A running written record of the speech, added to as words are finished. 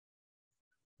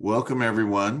Welcome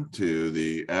everyone to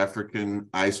the African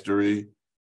History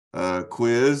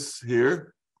quiz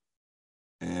here.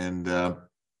 And a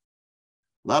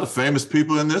lot of famous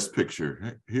people in this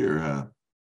picture here.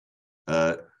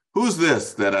 Who's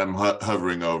this that I'm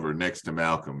hovering over next to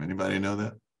Malcolm? Anybody know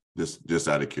that? Just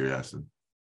out of curiosity.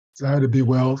 It's Ida B.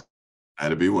 Wells.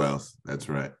 Ida B. Wells, that's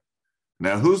right.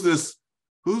 Now, who's this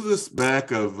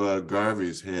back of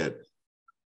Garvey's head?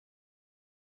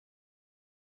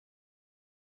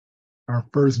 Our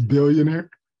first billionaire.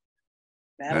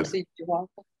 Madam C.J.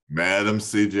 Walker. Madam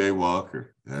C.J.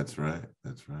 Walker. That's right.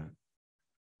 That's right.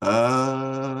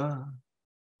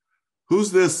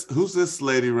 Who's this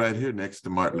lady right here next to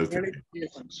Martin Luther King?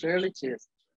 Shirley Chisholm.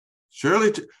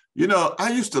 Shirley, you know,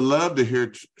 I used to love to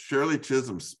hear Shirley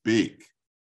Chisholm speak.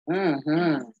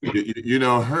 Mm-hmm. You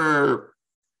know her.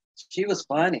 She was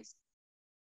funny.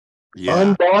 Yeah.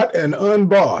 Unbought and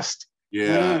unbossed.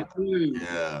 Yeah.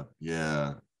 Mm-hmm.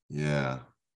 Yeah.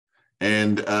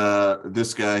 And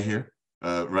this guy here,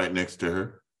 right next to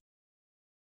her.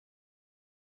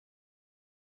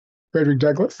 Frederick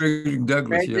Douglass. Frederick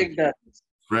Douglass.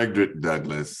 Frederick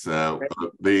Douglass,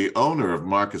 the owner of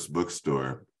Marcus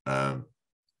Bookstore.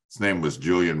 His name was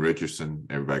Julian Richardson.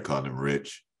 Everybody called him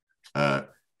Rich.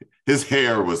 His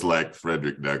hair was like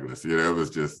Frederick Douglass. You know,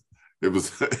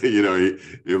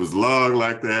 it was long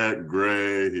like that,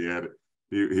 gray.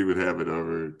 He would have it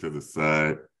over to the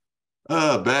side.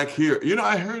 Back here, you know,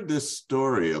 I heard this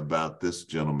story about this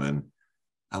gentleman.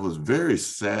 I was very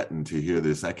saddened to hear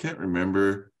this. I can't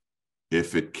remember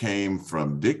if it came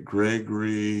from Dick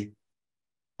Gregory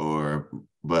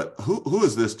but who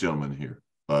is this gentleman here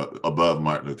above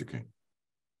Martin Luther King?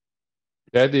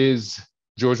 That is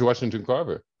George Washington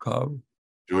Carver.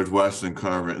 George Washington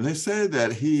Carver. And they say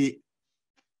that he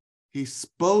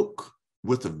spoke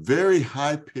with a very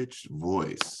high-pitched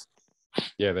voice.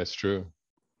 Yeah, that's true.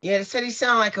 Yeah, they said he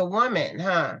sounded like a woman,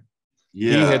 huh?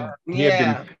 Yeah. He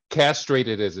had been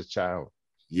castrated as a child.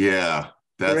 Yeah.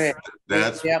 That's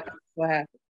what happened.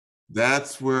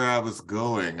 That's where I was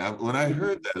going. When I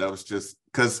heard that, I was just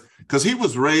because he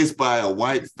was raised by a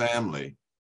white family.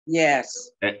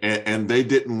 Yes. And they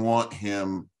didn't want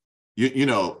him, you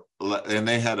know, and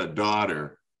they had a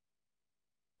daughter.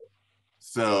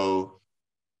 So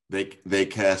they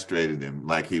castrated him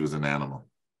like he was an animal.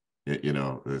 You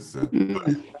know,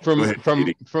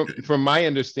 from my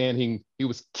understanding, he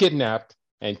was kidnapped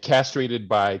and castrated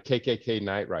by KKK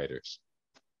night riders.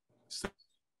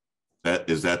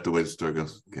 Is that the way the story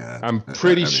goes? God, I'm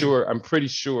pretty sure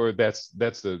that's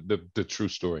the true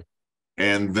story.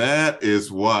 And that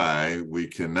is why we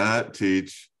cannot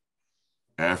teach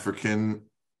African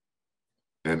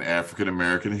and African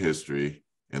American history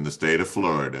in the state of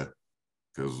Florida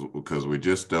because we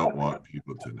just don't want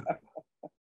people to know.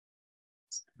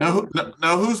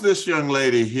 Now, who's this young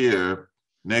lady here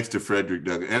next to Frederick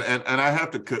Douglass? And I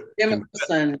have to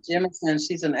Jameson.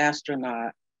 She's an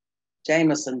astronaut.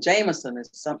 Jameson is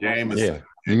something. Jameson.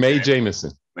 Yeah. Mae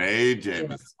Jameson. Mae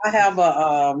Jameson. I have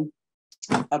a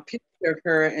picture of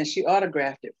her, and she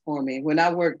autographed it for me. When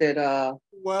I worked at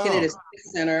Kennedy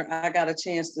Space Center, I got a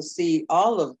chance to see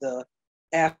all of the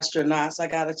astronauts. I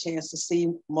got a chance to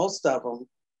see most of them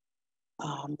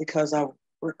because I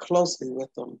worked closely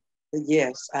with them. But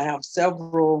yes, I have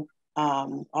several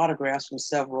autographs from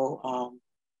several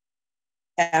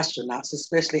astronauts,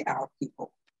 especially our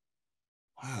people.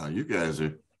 Wow,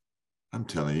 I'm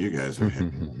telling you guys are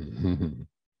happy.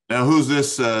 Now, who's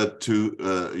this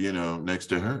next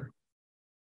to her?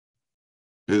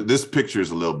 This picture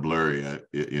is a little blurry,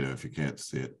 if you can't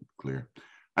see it clear.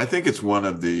 I think it's one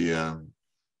of the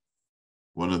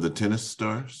tennis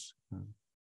stars.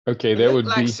 Okay, that would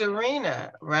like be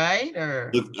Serena, right?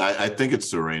 Or I think it's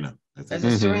Serena. Is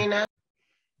it Serena?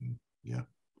 Yeah.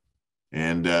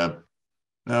 And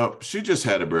now she just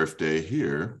had a birthday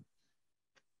here.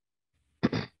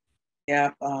 Yeah.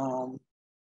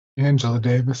 Angela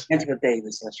Davis. Angela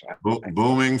Davis, that's right.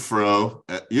 Booming fro.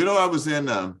 I was in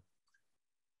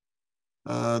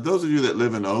those of you that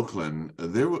live in Oakland,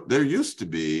 there used to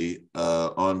be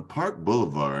on Park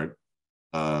Boulevard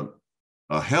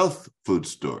a health food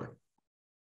store.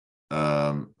 It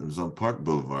was on Park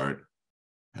Boulevard,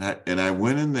 and I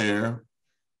went in there,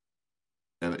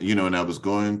 and I was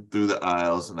going through the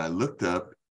aisles, and I looked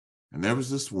up, and there was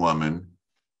this woman.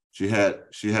 She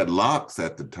had locks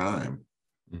at the time,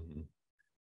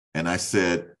 and I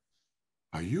said,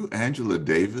 "Are you Angela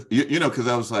Davis?" Because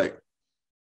I was like,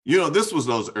 this was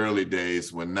those early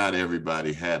days when not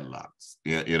everybody had locks,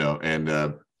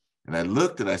 and I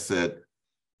looked and I said,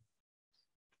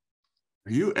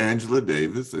 "Are you Angela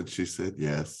Davis?" And she said,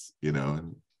 "Yes,"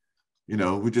 and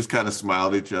we just kind of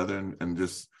smiled at each other and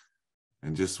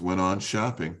just went on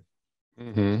shopping.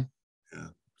 Mm-hmm. Yeah.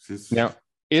 Now,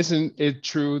 isn't it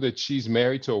true that she's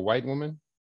married to a white woman?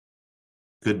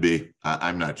 Could be.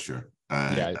 I'm not sure.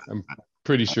 Yeah, I'm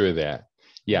pretty sure of that.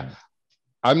 Yeah.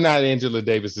 I'm not Angela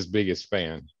Davis's biggest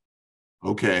fan.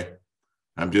 Okay.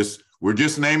 We're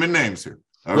just naming names here.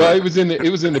 All right. It was in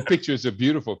the picture. It's a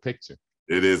beautiful picture.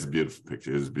 It is a beautiful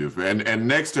picture. It is beautiful. And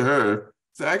next to her,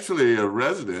 it's actually a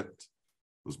resident,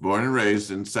 was born and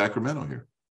raised in Sacramento here.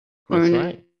 That's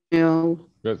right.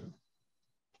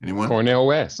 Anyone? Cornel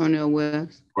West. Cornel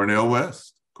West. Cornel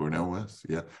West. Cornel West.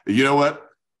 Yeah. You know what?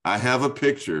 I have a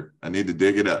picture. I need to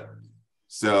dig it up.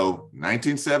 So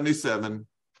 1977,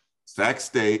 Sac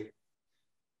State.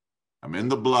 I'm in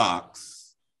the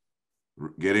blocks,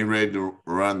 getting ready to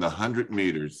run the 100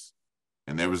 meters.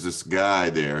 And there was this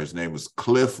guy there. His name was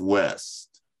Cliff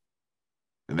West.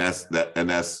 And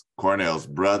that's Cornel's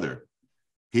brother.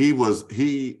 He was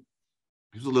a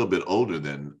little bit older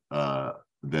than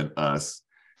us.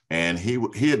 And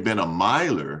he had been a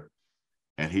miler,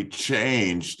 and he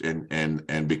changed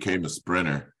and became a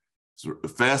sprinter. So the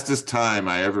fastest time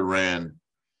I ever ran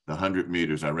the 100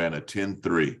 meters, I ran a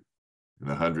 10:3 in the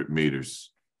 100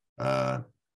 meters.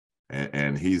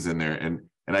 And he's in there. And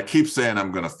I keep saying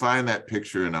I'm going to find that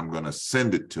picture and I'm going to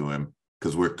send it to him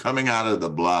because we're coming out of the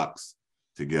blocks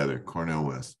together. Cornel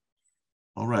West.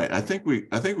 All right. I think we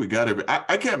got it.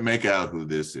 I can't make out who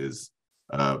this is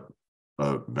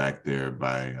back there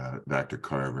by Dr.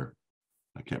 Carver.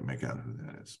 I can't make out who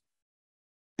that is.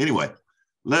 Anyway,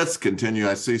 let's continue.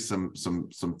 I see some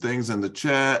things in the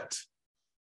chat.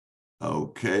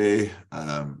 Okay.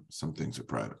 Some things are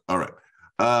private. All right.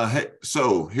 Hey,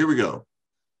 so here we go.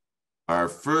 Our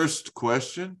first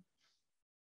question.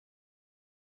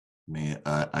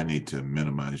 I need to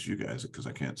minimize you guys because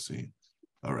I can't see.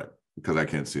 All right, because I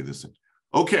can't see this.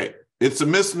 Okay, it's a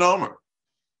misnomer.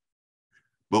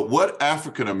 But what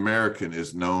African American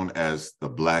is known as the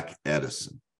Black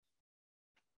Edison?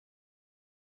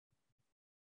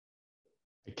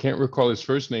 I can't recall his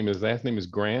first name. His last name is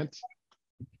Grant.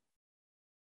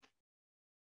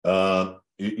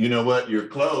 You know what? You're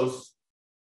close.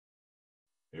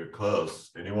 You're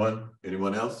close. Anyone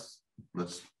else?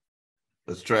 Let's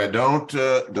try. Don't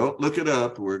look it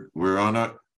up. We're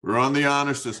on the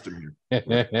honor system here.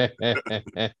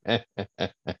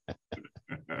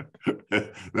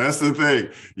 That's the thing.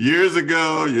 Years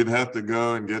ago, you'd have to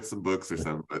go and get some books or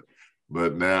something,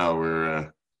 but now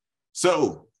we're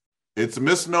so it's a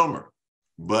misnomer.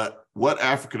 But what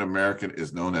African American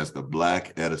is known as the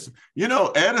Black Edison?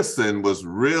 Edison was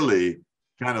really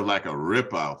kind of like a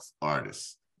rip-off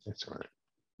artist. That's right.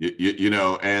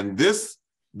 And this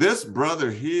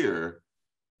brother here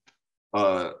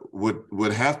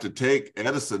would have to take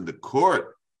Edison to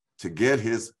court to get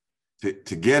his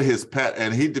patent,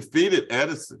 and he defeated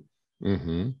Edison.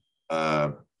 Mm-hmm.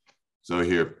 So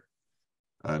here,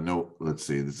 no, let's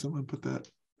see. Did someone put it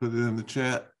in the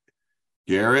chat?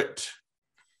 Garrett.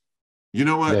 You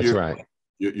know what? That's right.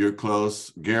 You're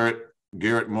close.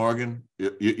 Garrett Morgan.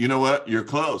 You know what? You're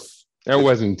close. That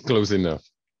wasn't close enough.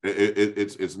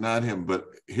 It's not him, but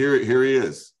here he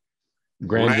is.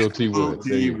 Granville T.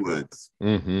 Woods.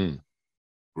 Mm-hmm.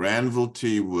 Granville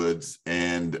T. Woods,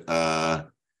 and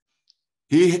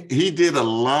he did a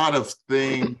lot of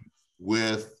things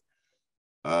with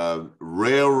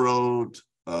railroad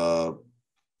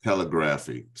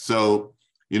telegraphy. So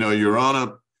you're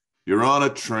on a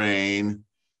train,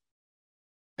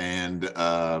 and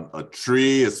a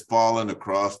tree is falling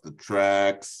across the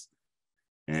tracks,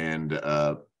 and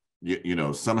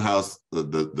somehow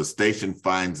the station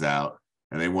finds out,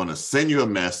 and they want to send you a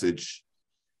message.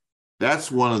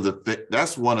 That's one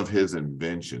of his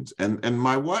inventions. And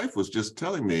my wife was just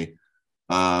telling me,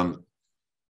 the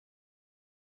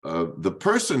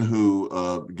person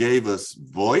who gave us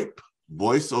VoIP,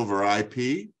 voice over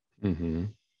IP, mm-hmm.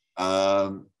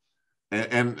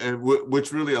 and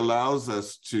which really allows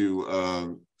us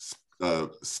to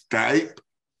Skype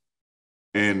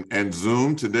and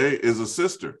Zoom today, is a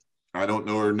sister. I don't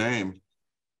know her name,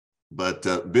 but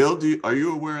Bill, are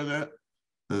you aware of that?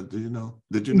 Do you know?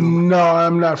 Did you know? No,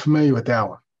 I'm not familiar with that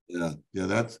one. Yeah,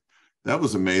 that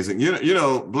was amazing.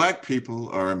 Black people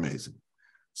are amazing.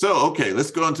 So, okay,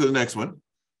 let's go on to the next one.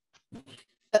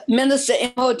 Minister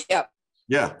Imhotep.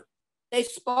 Yeah. They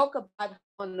spoke about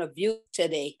on The View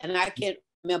today, and I can't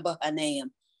remember her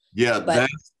name. Yeah, but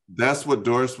that's what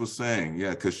Doris was saying.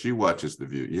 Yeah, because she watches The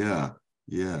View.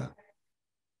 Yeah.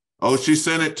 Oh, she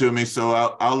sent it to me, so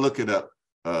I'll look it up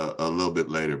a little bit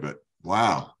later. But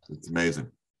wow, it's amazing.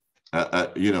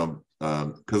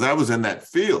 Because I was in that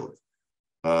field,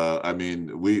 I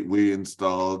mean, we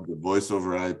installed the voice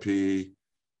over IP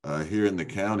here in the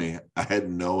county. I had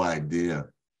no idea.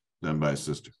 Done by a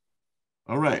sister.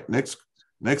 All right, next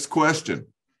question.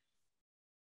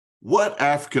 What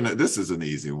African? This is an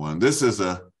easy one. This is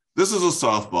a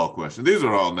softball question. These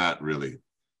are all not really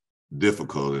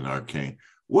difficult and arcane.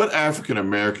 What African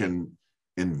American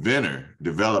inventor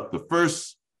developed the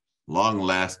first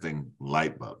long-lasting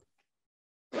light bulb?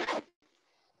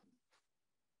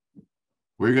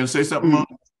 Were you going to say something, Mom?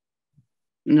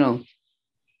 No.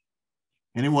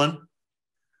 Anyone?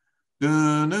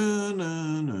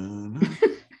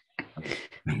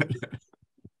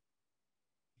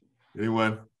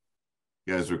 Anyone?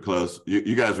 You guys were close.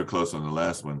 You guys were close on the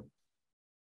last one.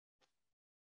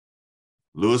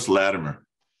 Lewis Latimer.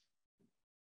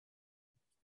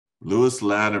 Lewis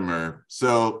Latimer.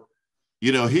 So,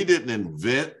 you know, he didn't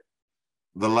invent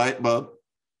the light bulb,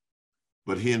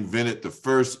 but he invented the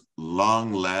first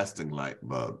long-lasting light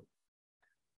bulb.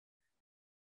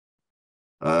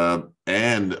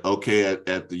 And okay,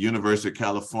 at the University of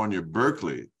California,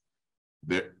 Berkeley,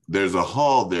 there's a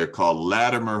hall there called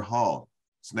Latimer Hall.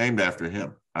 It's named after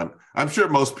him. I'm sure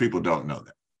most people don't know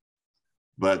that,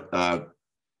 but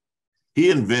he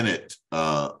invented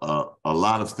a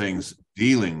lot of things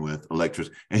dealing with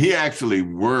electricity, and he actually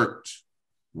worked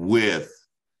with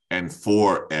and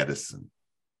for Edison.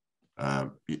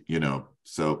 You know,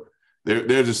 so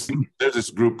there's this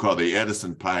group called the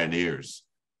Edison Pioneers,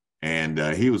 and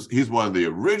he's one of the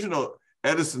original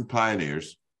Edison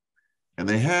pioneers, and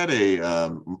they had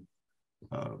a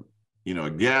you know,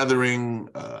 a gathering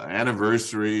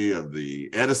anniversary of the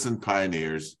Edison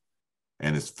Pioneers,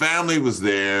 and his family was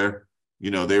there. You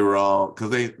know, they were all,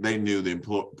 because they knew the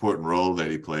important role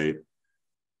that he played,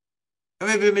 and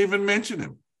they didn't even mention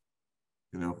him.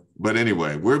 You know, but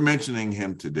anyway, we're mentioning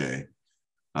him today.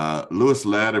 Lewis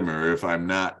Latimer, if I'm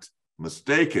not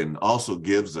mistaken, also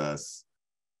gives us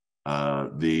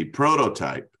the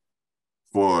prototype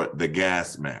for the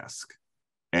gas mask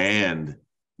and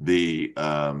the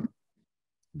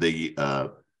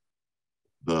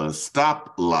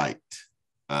stoplight.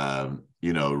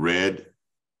 You know, red,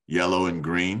 yellow, and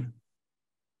green.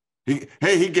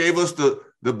 He gave us the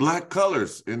black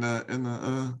colors in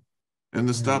the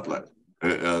stoplight.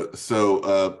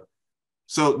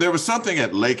 So there was something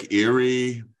at Lake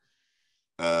Erie.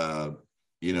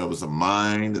 You know, it was a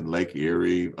mine in Lake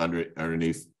Erie,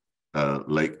 underneath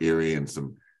Lake Erie, and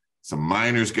some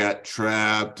miners got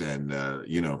trapped, and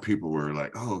you know, people were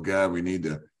like, "Oh God, we need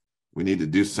to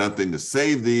do something to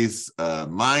save these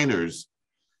miners."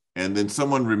 And then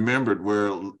someone remembered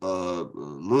where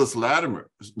Lewis Latimer.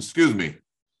 Excuse me,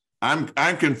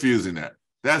 I'm confusing that.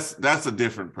 That's a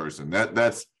different person.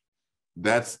 That's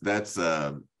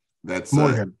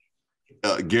Morgan.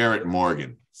 Garrett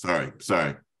Morgan. Sorry.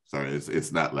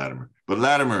 It's not Latimer, but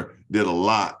Latimer did a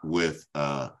lot with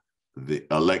the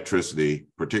electricity,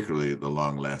 particularly the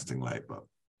long-lasting light bulb.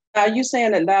 Are you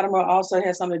saying that Latimer also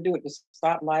has something to do with the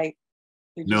stoplight?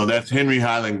 No, that's Henry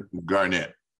Highland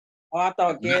Garnett. Oh, I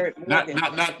thought Garrett Morgan.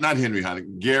 Not Henry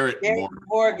Highland. Garrett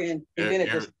Morgan invented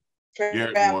the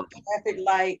traffic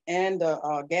light and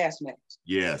the gas mask.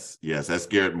 Yes, that's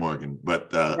Garrett Morgan.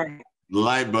 But right. The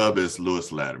light bulb is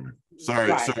Lewis Latimer.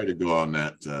 Sorry to go on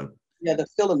that. Yeah, the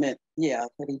filament. Yeah,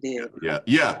 that he did.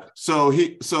 Yeah. So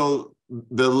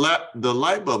the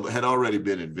light bulb had already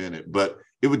been invented, but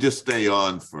it would just stay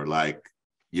on for like,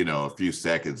 you know, a few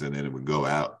seconds, and then it would go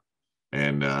out.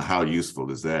 And how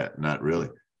useful is that? Not really.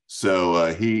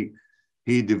 So he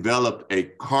developed a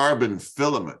carbon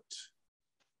filament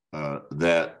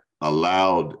that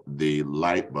allowed the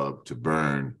light bulb to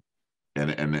burn,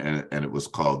 and it was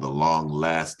called the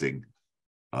long-lasting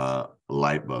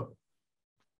light bulb.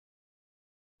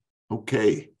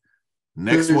 Okay,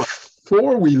 next one.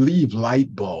 Before we leave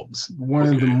light bulbs,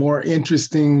 one of the more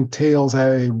interesting tales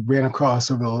I ran across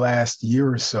over the last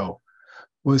year or so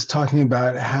was talking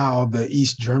about how the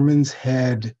East Germans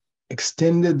had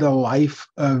extended the life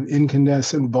of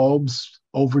incandescent bulbs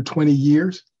over 20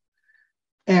 years.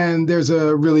 And there's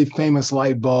a really famous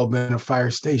light bulb in a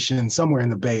fire station somewhere in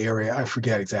the Bay Area. I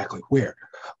forget exactly where,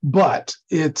 but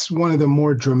it's one of the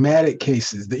more dramatic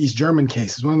cases, the East German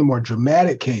case is one of the more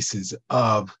dramatic cases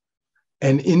of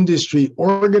an industry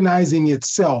organizing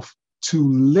itself to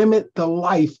limit the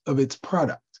life of its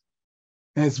product.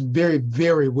 And it's very,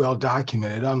 very well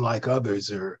documented, unlike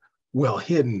others are well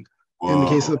hidden. Whoa. In the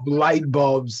case of light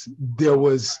bulbs, there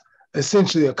was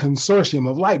essentially a consortium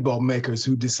of light bulb makers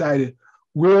who decided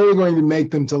we're only going to make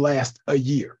them to last a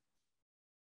year.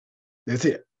 That's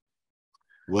it.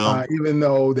 Well, even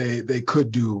though they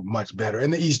could do much better.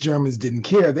 And the East Germans didn't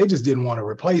care. They just didn't want to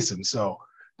replace them. So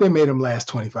they made them last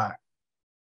 25.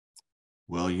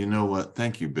 Well, you know what?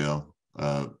 Thank you, Bill.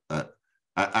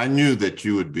 I knew that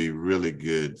you would be really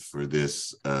good for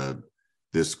this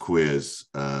this quiz.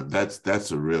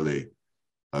 That's a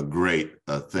great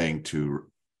thing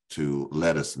to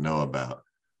let us know about.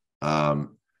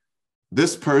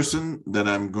 This person that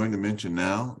I'm going to mention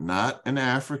now, not an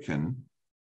African,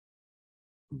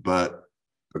 but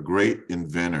a great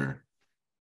inventor,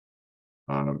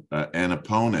 an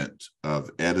opponent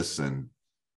of Edison.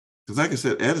 Because like I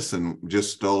said, Edison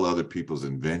just stole other people's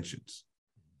inventions,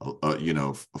 you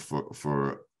know,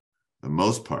 for the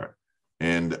most part.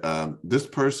 And this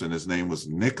person, his name was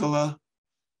Nikola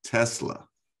Tesla.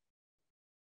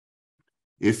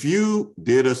 If you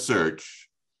did a search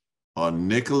on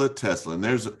Nikola Tesla, and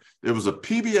there was a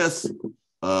PBS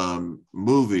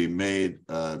movie made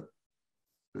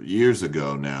years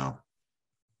ago now,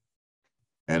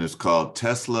 and it's called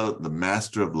Tesla, the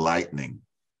Master of Lightning.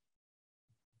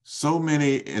 So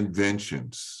many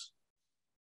inventions,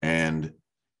 and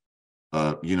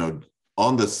you know,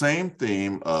 on the same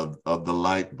theme of the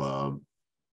light bulb,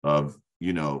 of,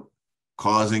 you know,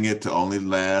 causing it to only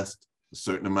last a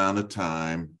certain amount of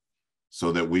time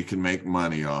so that we can make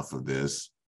money off of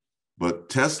this. But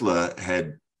Tesla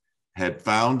had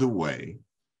found a way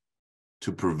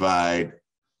to provide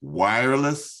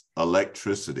wireless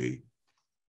electricity,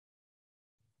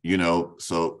 you know,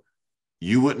 so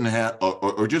you wouldn't have,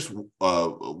 or just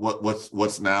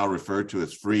what's now referred to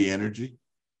as free energy.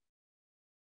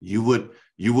 You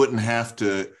wouldn't have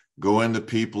to go into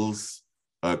people's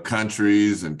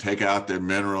countries and take out their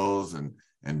minerals and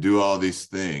do all these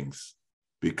things,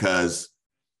 because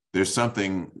there's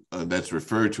something that's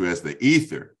referred to as the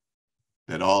ether,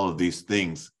 that all of these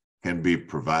things can be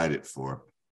provided for.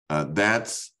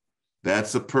 That's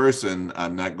a person.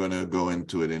 I'm not going to go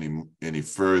into it any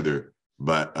further,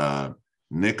 but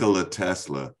Nikola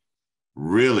Tesla,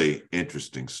 really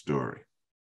interesting story.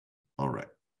 All right.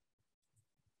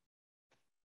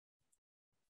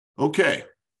 Okay.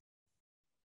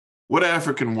 What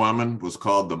African woman was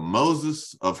called the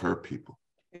Moses of her people?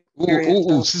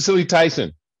 Cicely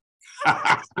Tyson.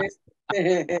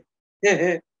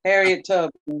 Harriet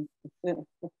Tubman.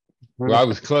 Well, I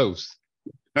was close.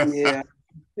 Yeah.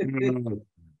 I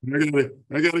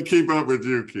gotta keep up with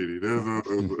you, Kitty.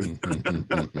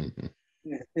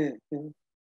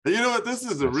 You know what? This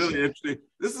is a really interesting.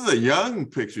 This is a young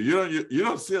picture. You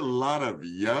don't see a lot of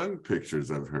young pictures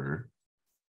of her.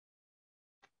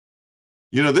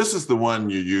 You know, this is the one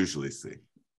you usually see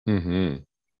of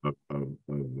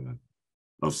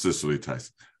Cicely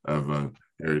Tyson, of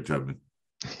Harriet Tubman.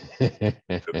 And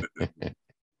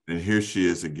here she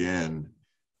is again.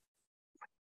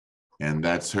 And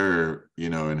that's her, you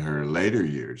know, in her later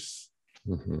years.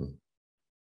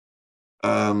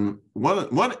 One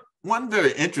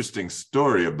very interesting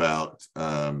story about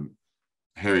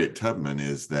Harriet Tubman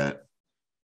is that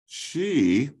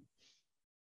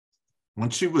when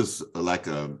she was like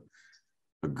a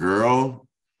girl,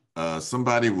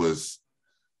 somebody was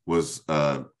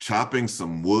chopping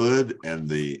some wood, and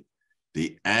the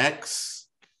axe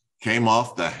came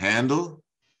off the handle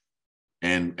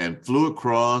and flew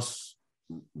across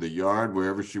the yard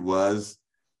wherever she was,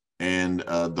 and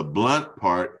the blunt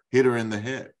part hit her in the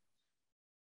head.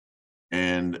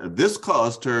 And this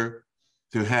caused her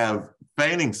to have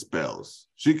fainting spells.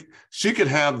 She could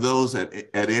have those at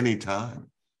any time.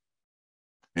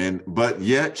 But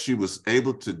yet she was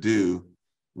able to do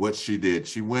what she did.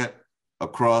 She went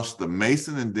across the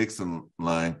Mason and Dixon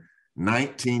line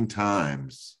 19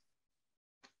 times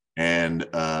and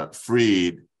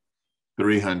freed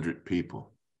 300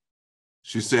 people.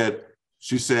 She said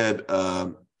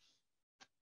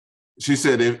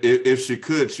if she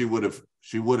could, she would have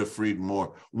freed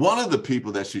more. One of the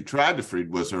people that she tried to free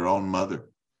was her own mother.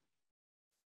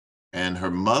 And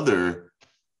her mother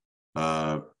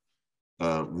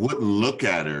wouldn't look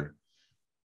at her,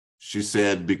 she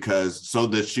said, because so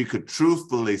that she could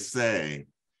truthfully say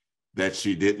that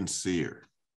she didn't see her.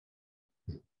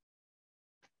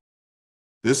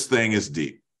 This thing is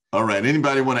deep. All right,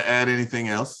 anybody want to add anything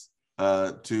else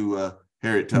to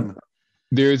Harriet Tubman?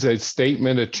 There's a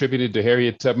statement attributed to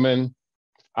Harriet Tubman.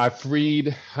 I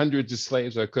freed hundreds of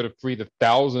slaves. I could have freed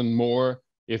 1,000 more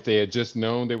if they had just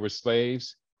known they were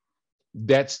slaves.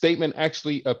 That statement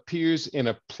actually appears in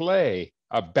a play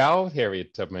about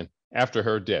Harriet Tubman after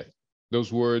her death.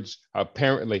 Those words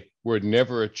apparently were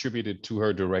never attributed to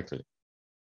her directly.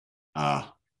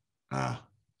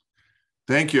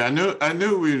 Thank you. I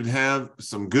knew we'd have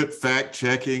some good fact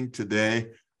checking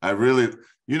today. I really,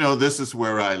 you know, this is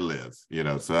where I live, you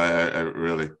know, so I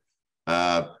really,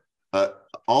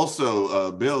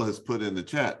 Also, Bill has put in the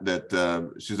chat that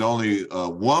she's the only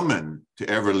woman to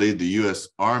ever lead the U.S.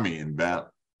 Army in battle.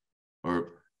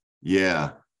 Or, yeah,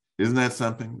 isn't that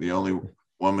something? The only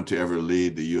woman to ever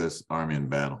lead the U.S. Army in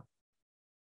battle.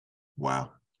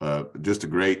 Wow, just a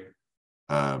great,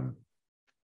 a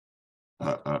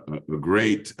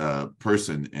great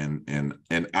person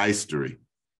in history.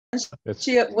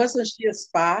 Wasn't she a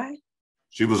spy?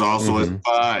 She was also a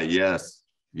spy. Yes,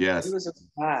 yes. She was a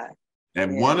spy.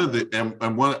 And one of the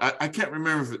and one I can't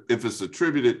remember if it's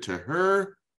attributed to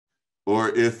her or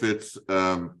if it's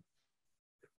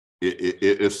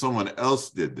if someone else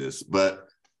did this, but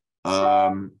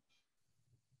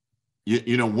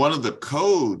you know, one of the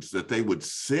codes that they would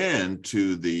send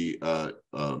to the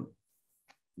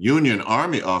Union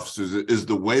Army officers is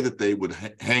the way that they would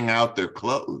hang out their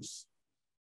clothes,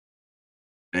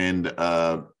 and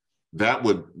that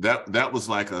was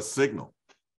like a signal.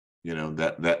 You know,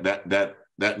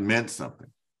 that meant something.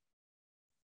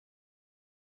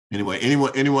 Anyway,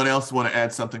 anyone else want to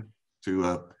add something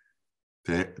to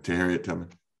Harriet Tubman?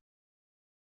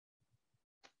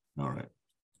 All right.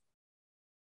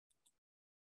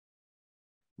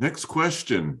 Next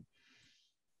question.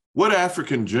 What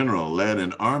African general led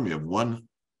an army of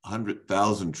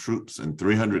 100,000 troops and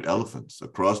 300 elephants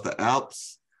across the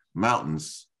Alps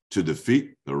mountains to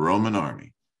defeat the Roman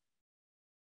army?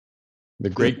 The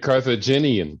great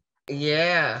Carthaginian.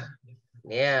 Yeah.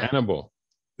 Hannibal.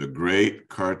 The great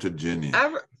Carthaginian.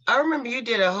 I remember you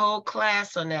did a whole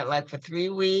class on that, like for 3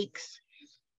 weeks.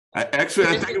 I still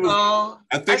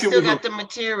got the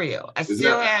material. I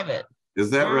still have it.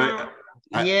 Is that right?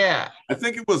 Yeah. I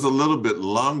think it was a little bit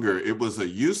longer. It was a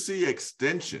UC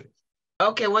extension.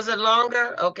 Okay, was it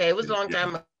longer? Okay, it was a long time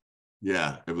ago.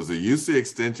 Yeah, it was a UC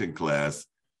extension class,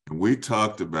 and we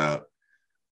talked about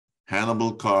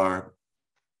Hannibal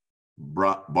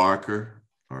Barker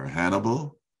or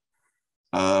Hannibal.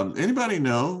 Anybody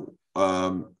know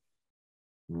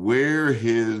where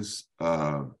his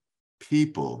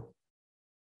people?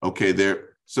 Okay,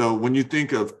 there. So when you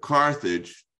think of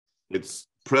Carthage, it's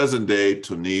present-day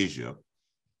Tunisia,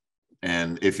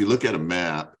 and if you look at a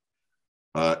map,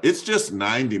 it's just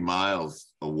 90 miles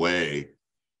away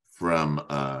from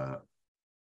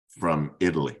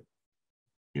Italy.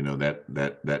 You know,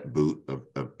 that boot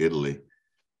of Italy.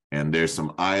 And there's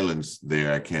some islands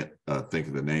there. I can't think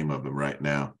of the name of them right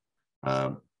now.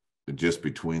 Just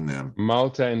between them.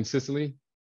 Malta and Sicily?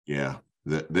 Yeah.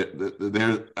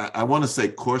 I want to say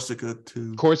Corsica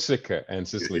too. Corsica and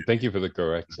Sicily. Yeah. Thank you for the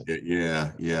correction.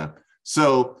 Yeah.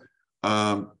 So,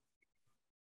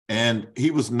 and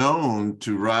he was known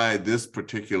to ride this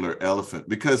particular elephant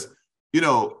because, you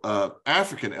know,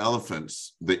 African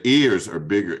elephants, the ears are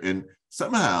bigger, and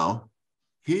somehow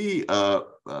he,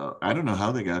 I don't know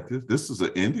how they got this. This is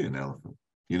an Indian elephant,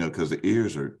 you know, because the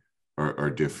ears are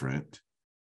different,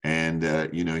 and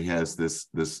you know, he has this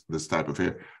type of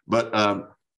hair. But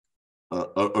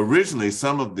originally,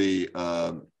 some of the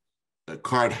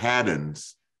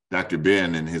Carthaginians, Dr.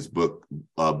 Ben, in his book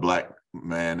Black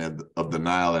Man of the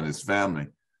Nile and His Family,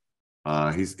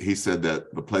 he said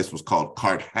that the place was called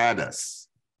Carthadas,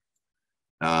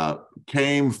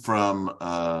 came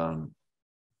from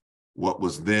what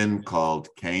was then called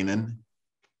Canaan,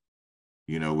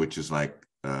 you know, which is like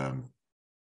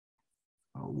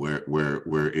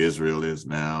where Israel is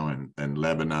now, and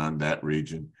Lebanon, that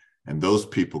region. And those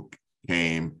people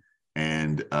came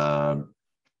and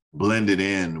blended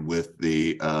in with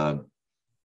the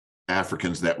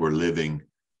Africans that were living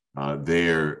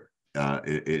there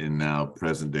in now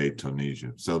present-day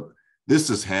Tunisia. So this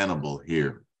is Hannibal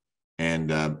here.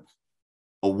 And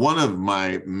one of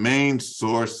my main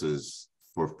sources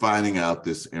for finding out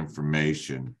this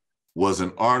information was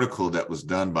an article that was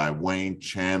done by Wayne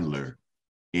Chandler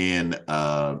in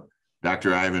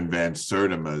Dr. Ivan Van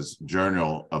Sertima's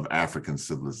Journal of African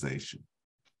Civilization.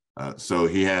 So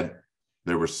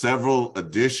there were several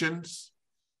editions,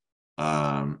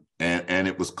 and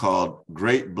it was called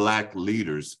Great Black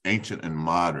Leaders, Ancient and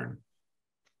Modern.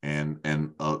 And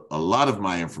a lot of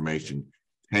my information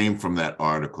came from that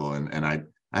article. And I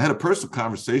had a personal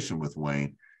conversation with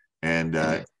Wayne,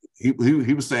 and he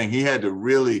was saying he had to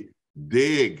really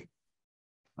dig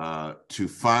to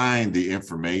find the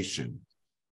information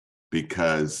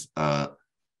because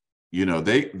you know,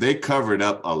 they covered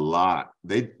up a lot.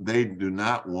 They do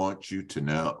not want you to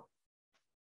know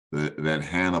that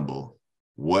Hannibal,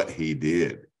 what he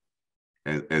did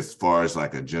as far as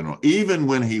like a general, even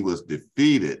when he was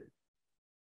defeated,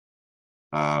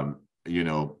 you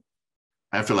know,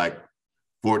 after like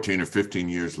 14 or 15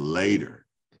 years later,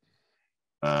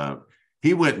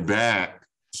 he went back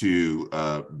to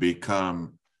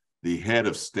become the head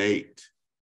of state.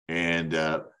 And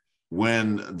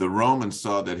when the Romans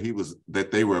saw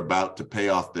that they were about to pay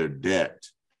off their debt,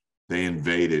 they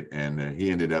invaded, and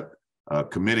he ended up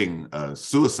committing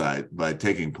suicide by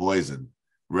taking poison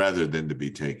rather than to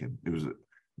be taken.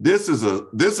 This is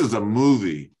a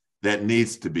movie that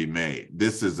needs to be made.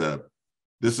 This is a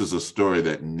story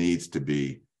that needs to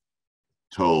be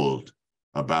told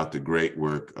about the great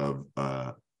work of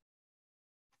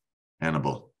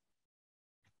Hannibal.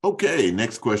 Okay,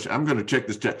 next question. I'm going to check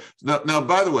this chat. Now,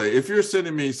 by the way, if you're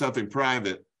sending me something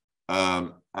private, I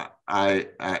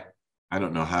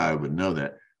don't know how I would know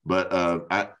that, but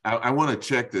I want to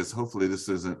check this. Hopefully this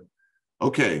isn't.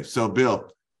 Okay, so Bill,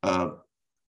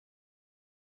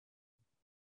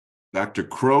 Dr.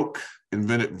 Croak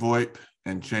invented VoIP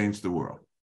and changed the world.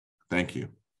 Thank you.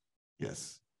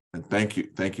 Yes, and thank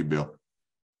you, Bill.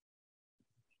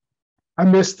 I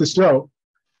missed the show.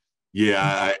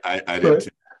 Yeah, I did too.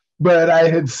 But I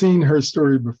had seen her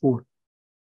story before.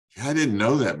 I didn't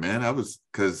know that, man.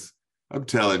 Because I'm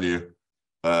telling you,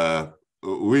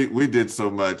 we did so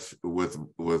much with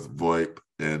VoIP,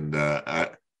 and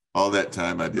all that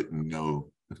time I didn't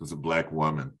know it was a Black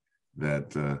woman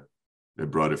that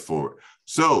brought it forward.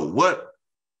 So, what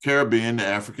Caribbean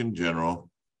African general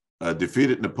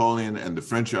defeated Napoleon and the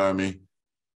French army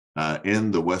in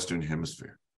the Western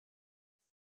Hemisphere?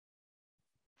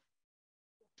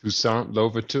 Toussaint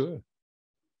Louverture.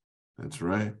 That's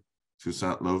right,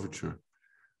 Toussaint Louverture.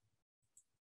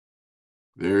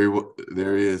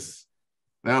 There he is.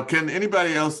 Now, can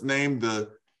anybody else name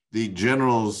the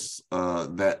generals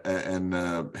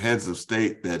and heads of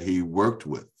state that he worked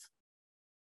with?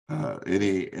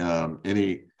 Anyone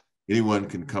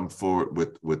can come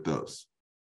forward with those.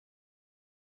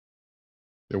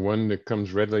 The one that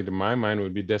comes readily to my mind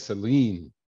would be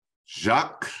Dessalines.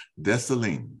 Jacques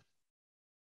Dessalines.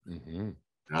 Mm-hmm.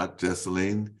 Jacques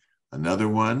Dessalines. Another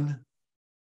one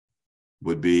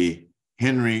would be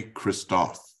Henry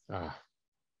Christophe.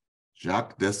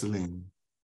 Jacques Dessalines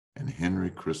and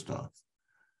Henry Christophe.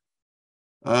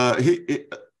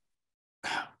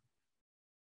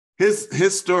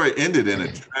 His story ended in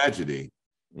a tragedy.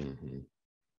 Mm-hmm.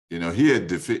 You know,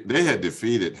 they had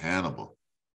defeated Hannibal.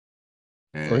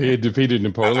 Or he had defeated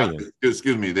Napoleon.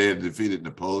 Excuse me, they had defeated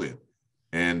Napoleon.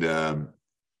 And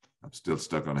I'm still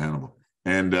stuck on Hannibal.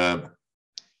 And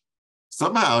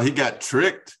somehow he got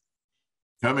tricked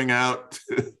coming out.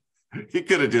 He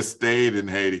could have just stayed in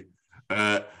Haiti.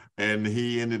 And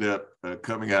he ended up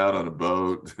coming out on a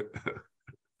boat,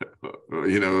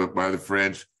 by the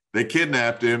French. They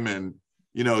kidnapped him and,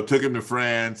 took him to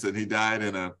France, and he died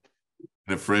in a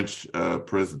French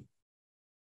prison.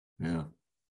 Yeah.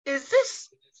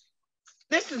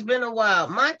 This has been a while.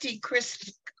 Monte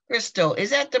Cristo,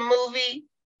 is that the movie?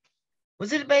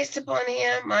 Was it based upon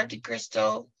him, Monte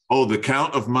Cristo? Oh, The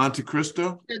Count of Monte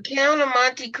Cristo? The Count of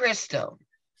Monte Cristo.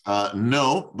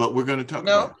 No, but we're going to talk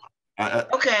about it.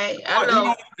 Okay, I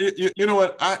know. You know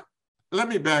what? Let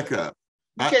me back up.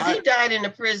 Because he died in a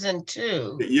prison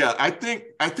too. Yeah, I think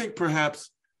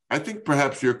perhaps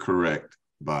you're correct,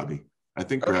 Bobby. I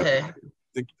think perhaps.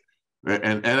 Okay.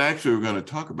 And actually, we're going to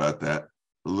talk about that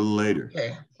a little later.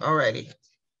 Okay, alrighty.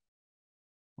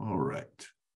 All right.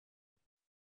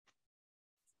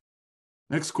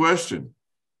 Next question.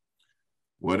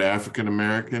 What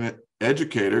African-American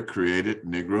educator created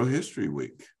Negro History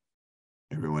Week?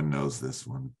 Everyone knows this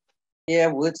one. Yeah,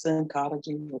 Woodson, Carter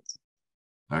G. Woodson.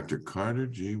 Dr. Carter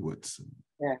G. Woodson.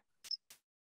 Yeah.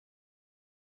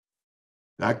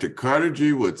 Dr. Carter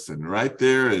G. Woodson, right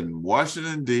there in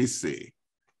Washington, D.C.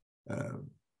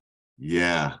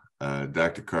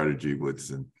 Dr. Carter G.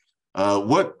 Woodson.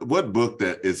 What book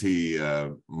that is he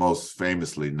most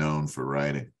famously known for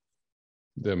writing?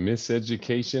 The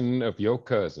Miseducation of Your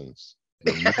Cousins.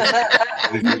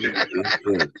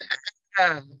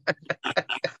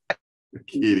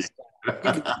 Kitty.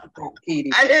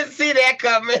 I didn't see that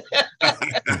coming.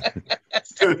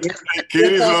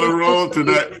 Kitty's on a roll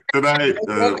tonight.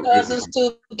 Your cousins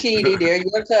too, Kitty. They're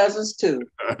your cousins too.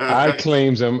 I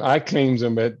claims them,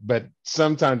 but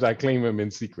sometimes I claim them in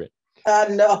secret. I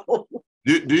know.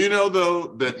 Do you know,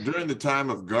 though, that during the time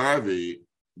of Garvey,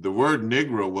 the word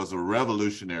Negro was a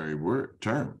revolutionary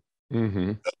term,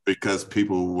 mm-hmm. because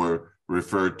people were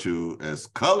referred to as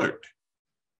colored.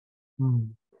 Mm.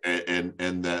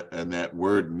 And that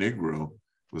word Negro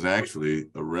was actually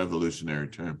a revolutionary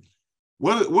term.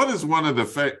 What is one of the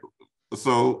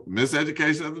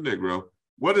Miseducation of the Negro?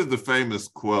 What is the famous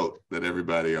quote that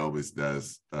everybody always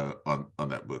does on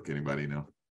that book? Anybody know?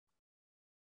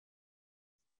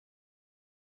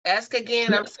 Ask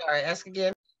again. I'm sorry. Ask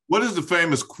again. What is the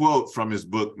famous quote from his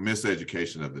book,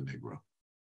 Miseducation of the Negro?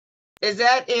 Is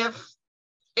that if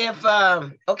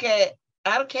okay,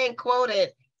 I can't quote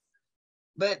it,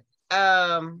 but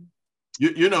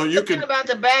you know, you can about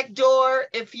the back door.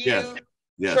 If you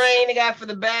yes. train a guy for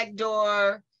the back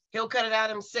door, he'll cut it out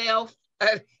himself.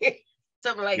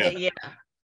 Something like that. Yeah.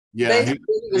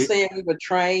 Basically, he was saying we were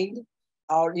trained,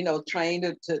 or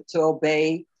trained to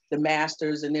obey the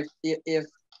masters, and if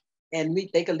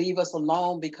they could leave us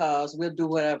alone because we'll do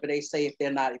whatever they say if they're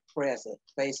not present.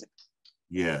 Basically.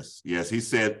 Yes. He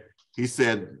said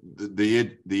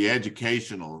the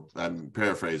educational. I'm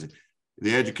paraphrasing.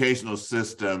 The educational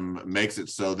system makes it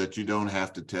so that you don't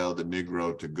have to tell the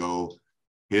Negro to go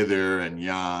hither and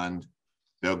yon.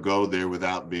 They'll go there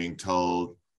without being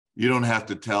told. You don't have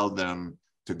to tell them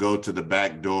to go to the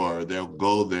back door. They'll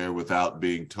go there without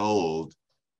being told.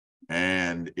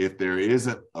 And if there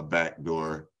isn't a back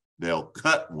door, they'll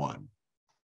cut one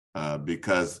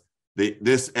because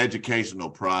this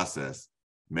educational process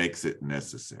makes it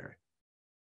necessary.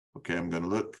 Okay, I'm going to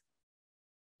look.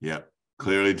 Yep.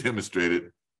 Clearly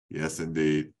demonstrated. Yes,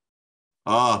 indeed.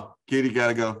 Oh, Kitty,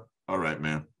 gotta go. All right,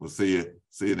 man. We'll see you.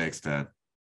 See you next time.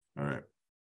 All right.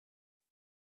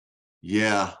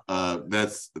 Yeah,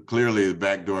 that's clearly the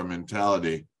backdoor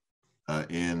mentality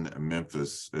in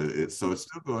Memphis. So it's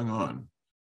still going on.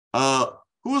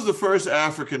 Who was the first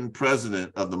African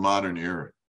president of the modern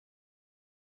era?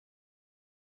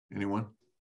 Anyone?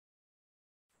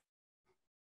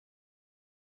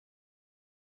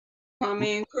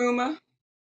 Kwame Nkrumah.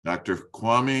 Dr.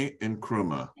 Kwame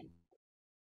Nkrumah.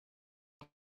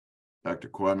 Dr.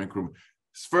 Kwame Nkrumah.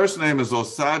 His first name is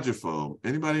Osagyefo.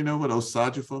 Anybody know what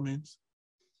Osagyefo means?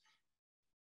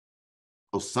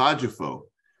 Osagyefo.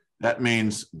 That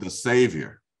means the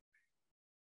savior.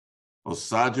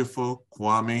 Osagyefo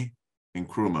Kwame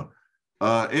Nkrumah.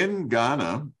 In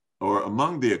Ghana, or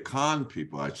among the Akan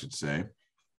people, I should say,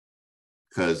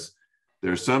 because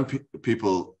there are some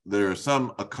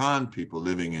Akan people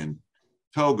living in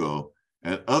Togo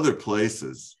and other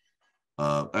places,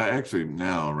 actually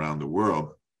now around the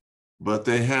world, but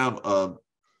they have a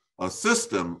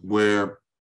system where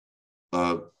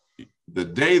the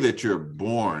day that you're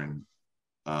born,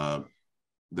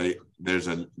 there's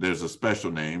a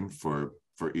special name for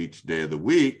each day of the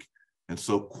week, and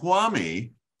so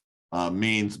Kwame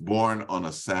means born on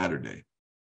a Saturday,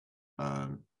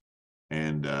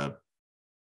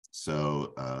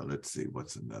 so let's see,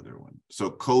 what's another one? So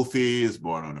Kofi is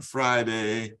born on a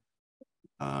Friday.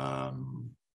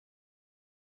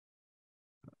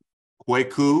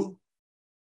 Kweku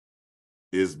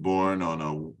is born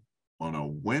on a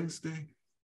Wednesday.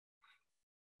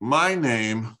 My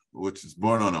name, which is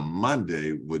born on a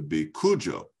Monday, would be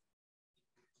Kujo.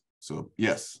 So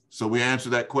yes, so we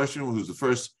answered that question. Who's the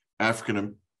first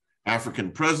African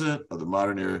president of the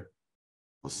modern era?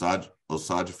 Osagyefo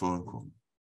Nkrumah.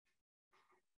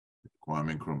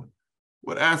 Kwame Nkrumah.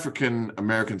 What African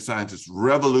American scientist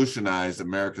revolutionized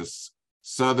America's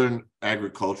southern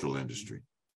agricultural industry?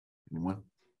 Anyone?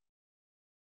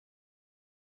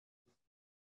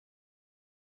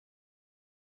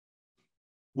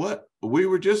 What we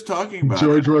were just talking about.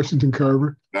 George Washington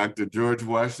Carver. Dr. George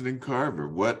Washington Carver.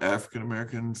 What African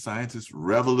American scientist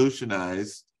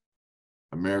revolutionized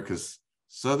America's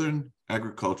southern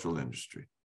agricultural industry?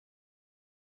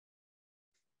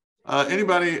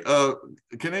 Anybody?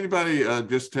 Can anybody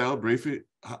just tell briefly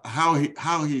how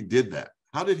he did that?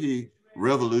 How did he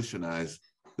revolutionize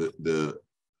the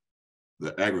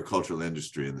agricultural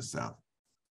industry in the South?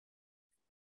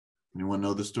 Anyone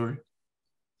know the story?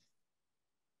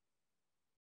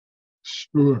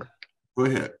 Sure. Go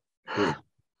ahead.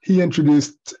 He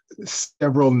introduced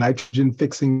several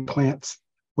nitrogen-fixing plants,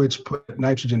 which put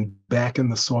nitrogen back in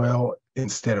the soil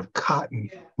instead of cotton,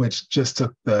 which just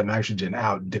took the nitrogen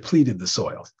out, depleted the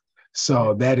soil.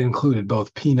 So that included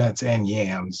both peanuts and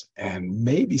yams, and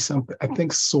maybe something, I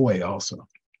think soy also.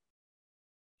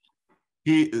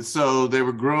 So they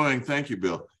were growing, thank you,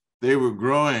 Bill. They were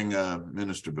growing,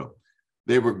 Minister Bill,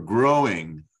 they were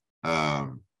growing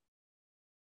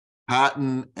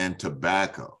cotton and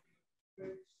tobacco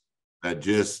that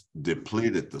just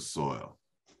depleted the soil.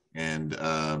 And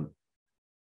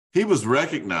he was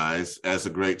recognized as a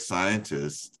great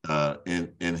scientist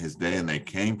in his day, and they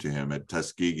came to him at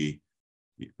Tuskegee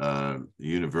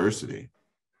University.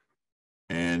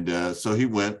 And so he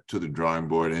went to the drawing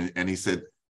board and he said,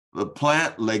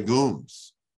 plant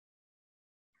legumes.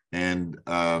 And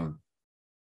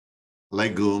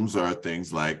legumes are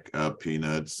things like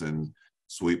peanuts and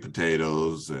sweet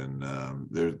potatoes, and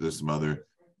there's some other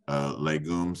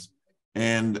legumes.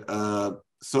 And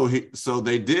so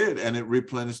they did, and it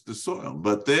replenished the soil.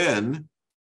 But then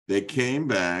they came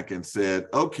back and said,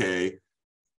 okay,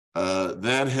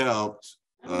 that helped.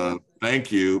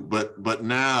 Thank you. But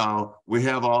now we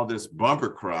have all this bumper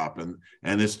crop, and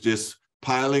it's just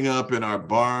piling up in our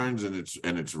barns, and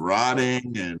it's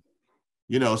rotting, and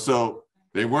so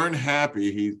they weren't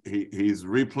happy. He's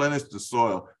replenished the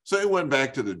soil. So he went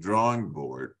back to the drawing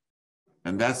board,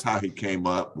 and that's how he came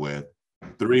up with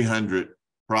 300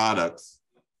 products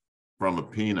from a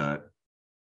peanut,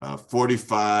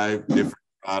 45 different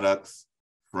products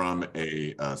from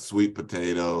a sweet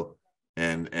potato,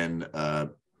 and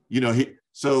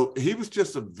he was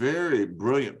just a very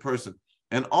brilliant person.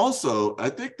 And also, I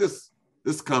think this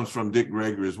comes from Dick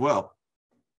Gregory as well.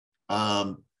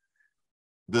 When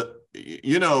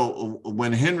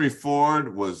Henry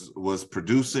Ford was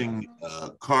producing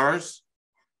cars,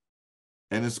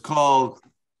 and it's called,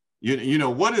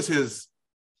 what is his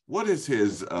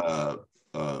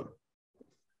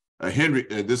Henry,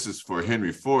 this is for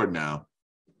Henry Ford now.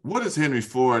 What is Henry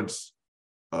Ford's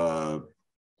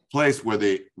place where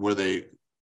they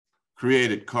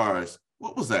created cars?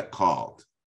 What was that called?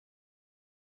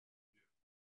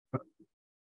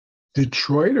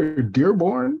 Detroit or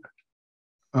Dearborn?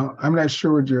 I'm not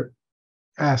sure what you're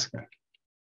asking.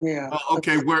 Yeah.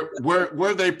 Okay,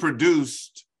 where they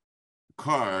produced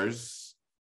cars,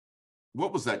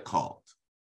 what was that called?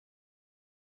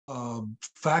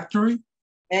 Factory?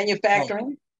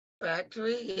 Manufacturing?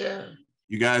 Factory, yeah.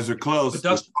 You guys are close.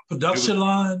 Production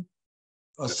line?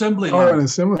 Assembly line. An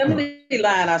assembly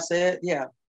line, I said, yeah.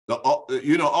 All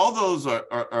those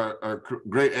are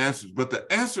great answers, but the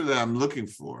answer that I'm looking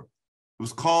for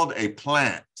was called a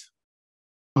plant.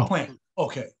 Oh. Plant,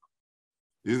 okay.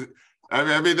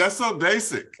 I mean, that's so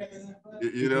basic,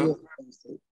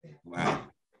 Wow.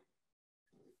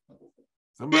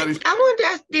 Somebody. I wanted to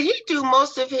ask, did he do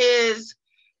most of his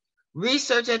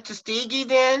research at Tuskegee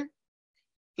then?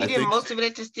 He did most of it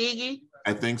at Tuskegee?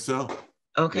 I think so.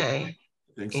 Okay. I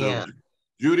think so. Yeah.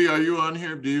 Judy, are you on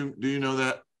here? Do you know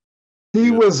that?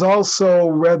 He was also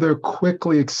rather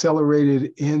quickly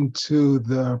accelerated into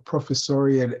the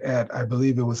professoriate at, I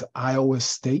believe it was Iowa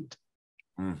State,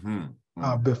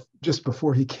 just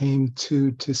before he came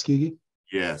to Tuskegee.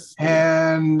 Yes.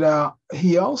 And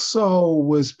he also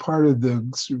was part of the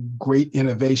great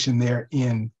innovation there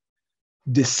in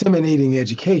disseminating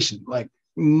education. Like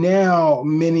now,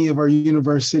 many of our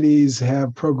universities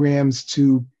have programs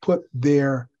to put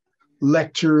their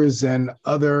lectures and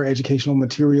other educational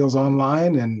materials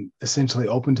online and essentially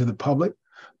open to the public.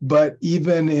 But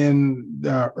even in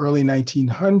the early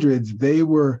 1900s, they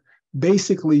were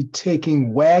basically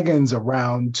taking wagons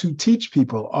around to teach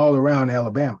people all around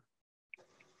Alabama.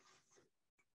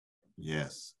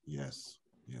 Yes.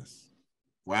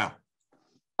 Wow.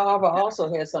 Carver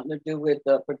also had something to do with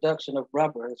the production of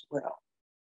rubber as well.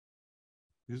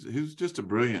 He was just a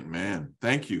brilliant man.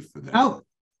 Thank you for that. Oh,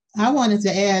 I wanted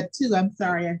to add too, I'm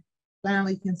sorry, I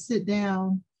finally can sit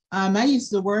down. I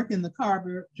used to work in the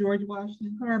Carver, George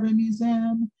Washington Carver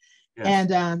Museum.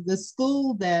 Yes. And the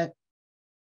school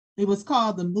it was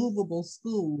called the Movable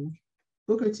School.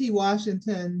 Booker T.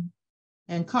 Washington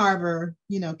and Carver,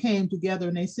 came together,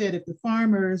 and they said if the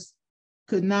farmers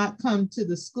could not come to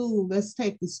the school, let's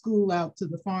take the school out to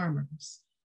the farmers.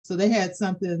 So they had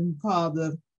something called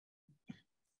the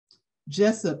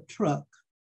Jessup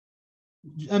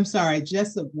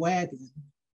wagon.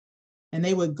 And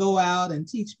they would go out and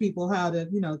teach people how to,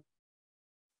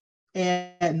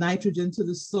 add nitrogen to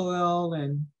the soil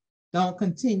and don't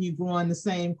continue growing the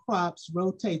same crops,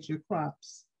 rotate your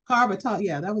crops. Carver taught,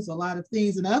 that was a lot of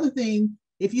things. And the other thing,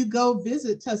 if you go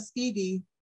visit Tuskegee,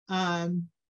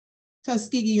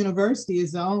 Tuskegee University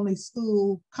is the only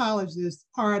college that's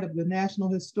part of the National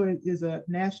Historic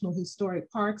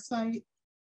Park site.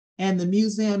 And the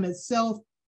museum itself,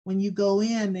 when you go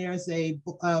in, there's a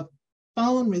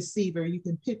phone receiver you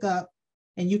can pick up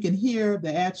and you can hear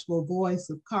the actual voice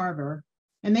of Carver.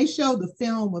 And they show the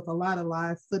film with a lot of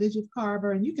live footage of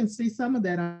Carver, and you can see some of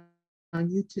that on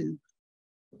YouTube,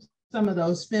 some of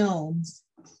those films.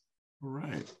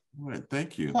 Right.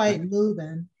 Thank you. Quite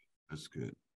moving. That's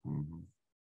good. Mm-hmm.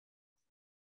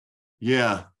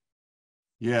 Yeah,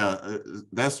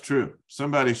 that's true.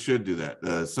 Somebody should do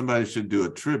that. Somebody should do a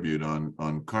tribute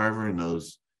on Carver and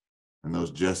those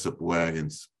Jessup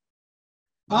wagons.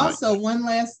 Also, one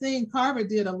last thing, Carver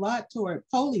did a lot toward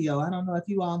polio. I don't know if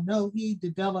you all know, he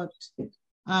developed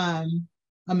a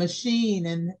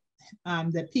machine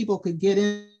and that people could get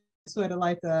in, sort of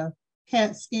like a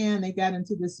CAT scan. They got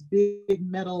into this big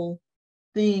metal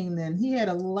thing, and he had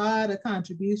a lot of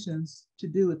contributions to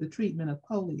do with the treatment of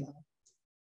polio.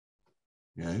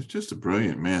 Yeah, he's just a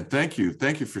brilliant man. Thank you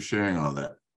for sharing all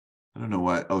that. I don't know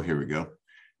why. Oh, here we go.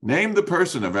 Name the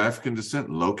person of African descent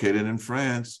located in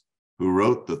France who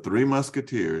wrote The Three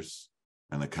Musketeers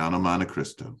and The Count of Monte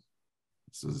Cristo.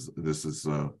 This is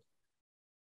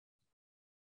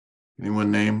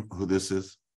anyone name who this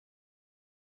is?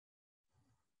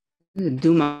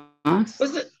 Dumas.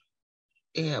 Was it?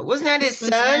 Yeah, wasn't that his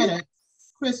son?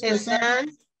 His son?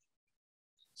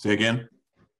 Say again?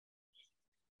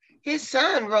 His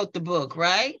son wrote the book,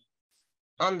 right?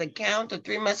 On the Count of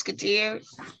Three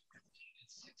Musketeers.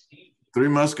 Three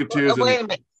Musketeers. Oh, wait a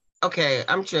minute. Okay,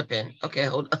 I'm tripping. Okay,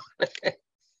 hold on.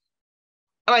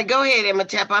 All right, go ahead,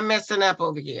 Imhotep. I'm messing up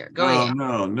over here. Go ahead.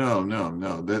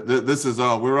 No. This is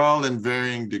all. We're all in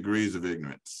varying degrees of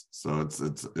ignorance, so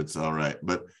it's all right.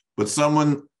 But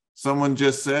someone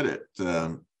just said it.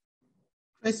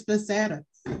 Crispus Attucks.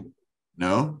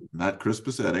 No, not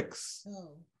Crispus Attucks.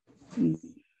 Oh.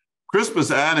 Crispus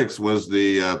Attucks was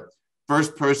the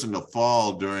first person to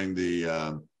fall during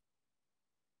the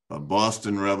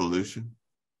Boston Revolution.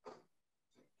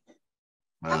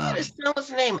 I thought his son was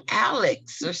named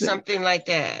Alex or something like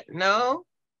that. No?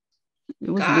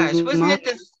 Gosh, wasn't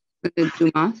it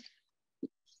Dumas?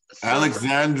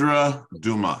 Alexandre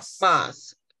Dumas.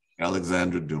 Dumas.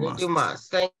 Alexandre Dumas. Dumas.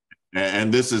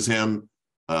 And this is him,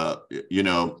 a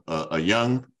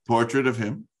young portrait of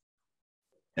him.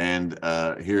 And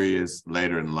here he is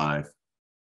later in life.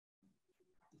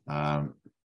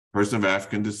 Person of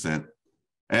African descent.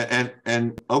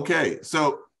 And okay,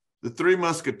 so the Three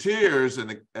Musketeers,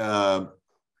 and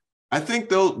I think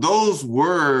those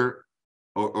were,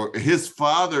 or his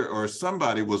father or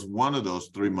somebody was one of those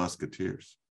Three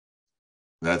Musketeers.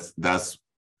 That's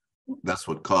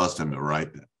what caused him to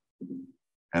write that.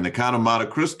 And the Count of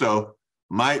Monte Cristo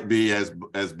might be, as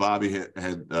Bobby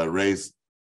had raised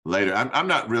later. I'm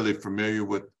not really familiar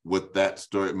with that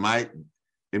story.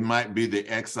 It might be the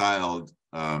exiled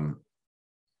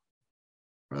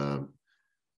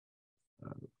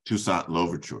Toussaint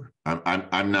Louverture.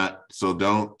 I'm not, so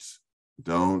don't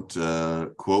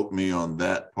quote me on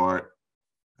that part.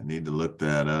 I need to look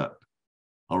that up.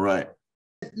 All right.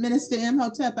 Minister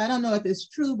Imhotep, I don't know if it's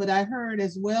true, but I heard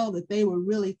as well that they were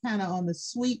really kind of on the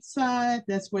sweet side.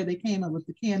 That's where they came up with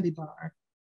the candy bar.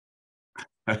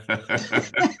 Oh,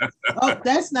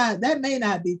 that may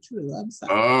not be true. I'm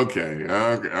sorry. Okay.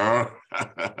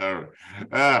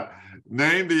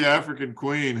 Name the African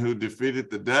queen who defeated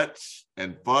the Dutch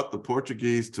and fought the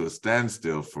Portuguese to a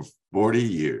standstill for 40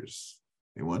 years.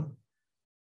 Anyone?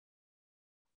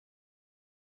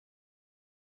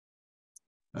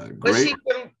 Was she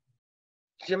from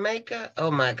Jamaica?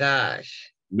 Oh my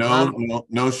gosh. No.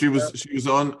 She was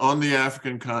on the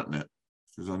African continent.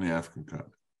 She was on the African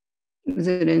continent. Was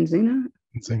it Nzinga?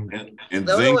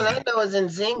 The only one I know is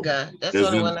Nzinga. That's the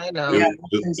only one I know. Yeah,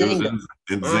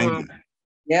 Nzinga.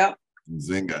 Yeah.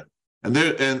 Nzinga.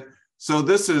 And so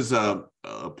this is a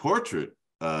portrait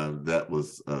that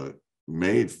was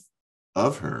made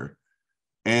of her.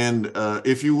 And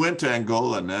if you went to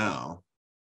Angola now,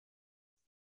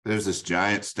 there's this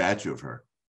giant statue of her.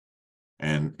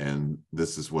 And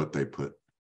this is what they put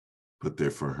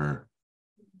there for her.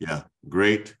 Yeah,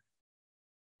 great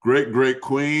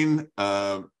queen.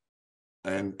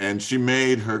 And she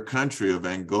made her country of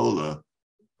Angola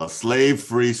a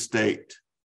slave-free state.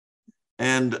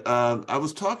 And I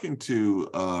was talking to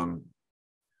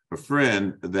a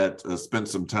friend that spent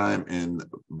some time in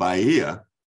Bahia,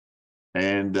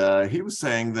 and he was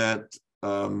saying that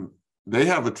they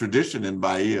have a tradition in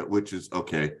Bahia, which is,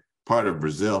 part of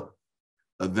Brazil,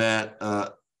 that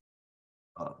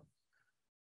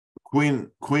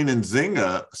Queen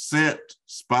Nzinga sent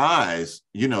spies.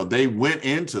 They went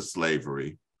into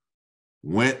slavery,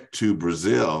 went to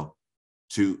Brazil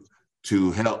to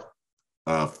help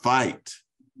fight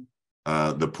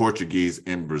the Portuguese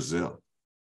in Brazil.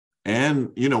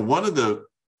 And one of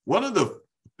the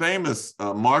famous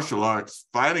martial arts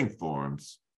fighting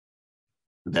forms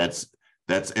that's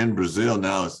in Brazil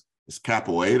now is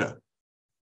capoeira,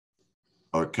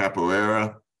 or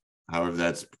capoeira, however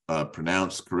that's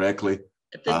pronounced correctly.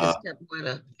 I think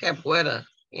it's capoeira.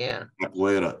 Yeah.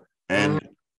 Capoeira, and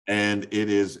it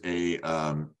is it's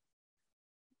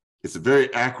a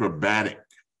very acrobatic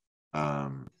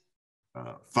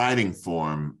fighting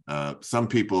form. Some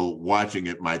people watching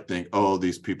it might think, oh,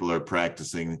 these people are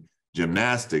practicing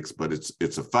gymnastics, but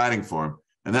it's a fighting form,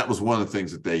 and that was one of the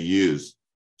things that they used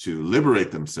to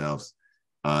liberate themselves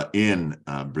in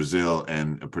Brazil,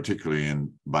 and particularly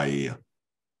in Bahia.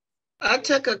 I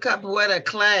took a capoeira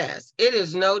class. It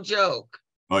is no joke.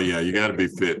 Oh yeah, you got to be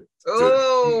fit.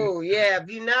 Oh yeah, if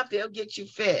you're not, they'll get you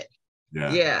fit.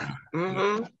 Yeah. Yeah.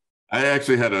 Mm-hmm. I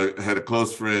actually had a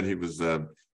close friend.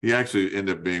 He actually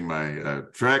ended up being my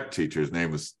track teacher. His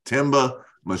name was Timba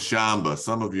Mashamba.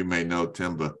 Some of you may know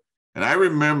Timba. And I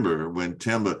remember when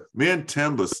me and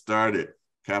Timba started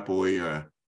capoeira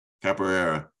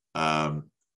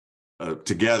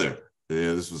together.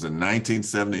 This was in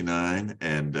 1979,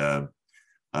 and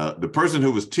the person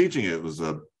who was teaching it was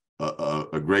a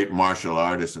great martial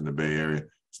artist in the Bay Area.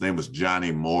 His name was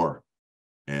Johnny Moore,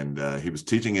 and he was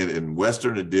teaching it in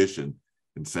Western Addition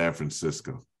in San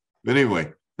Francisco. But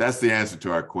anyway, that's the answer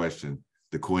to our question.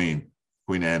 The Queen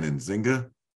Anne Nzinga.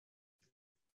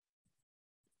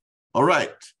 All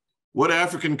right. What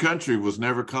African country was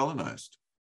never colonized?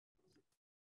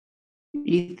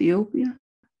 Ethiopia.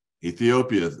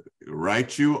 Ethiopia.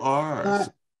 Right you are.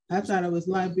 I thought it was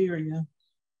Liberia.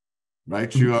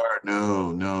 Right you are.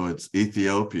 No, it's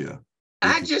Ethiopia.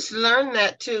 I just learned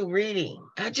that too, reading.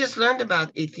 I just learned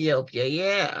about Ethiopia.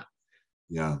 Yeah.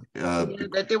 Yeah.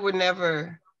 That they were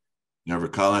never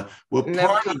colonized. Well,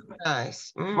 part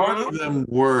of them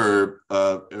were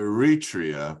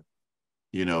Eritrea,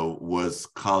 was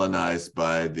colonized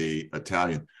by the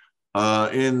Italian.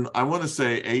 In, I want to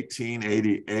say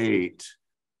 1888,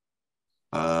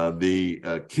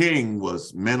 the king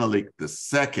was Menelik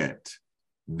II.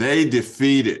 They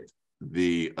defeated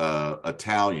the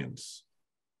Italians,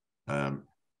 and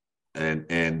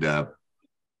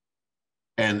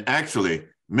actually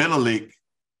Menelik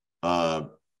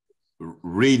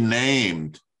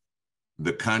renamed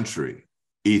the country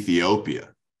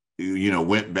Ethiopia.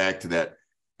 Went back to that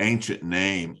ancient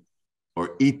name,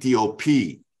 or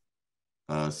Ethiopia,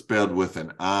 spelled with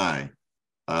an I.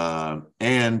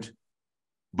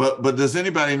 But does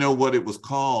anybody know what it was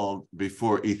called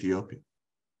before Ethiopia?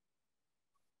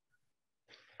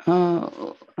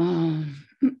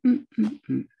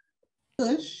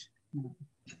 Kush.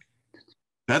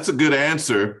 That's a good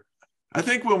answer. I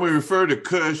think when we refer to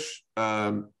Kush,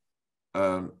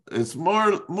 it's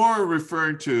more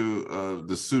referring to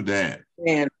the Sudan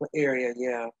area.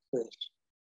 Yeah, Kush.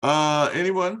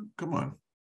 Anyone? Come on.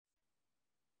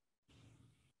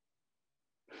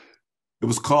 It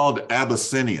was called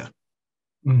Abyssinia.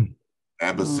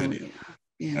 Abyssinia. Oh,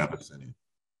 yeah. Abyssinia.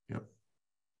 Yep.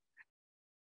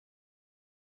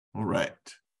 All right.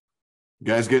 You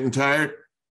guys getting tired?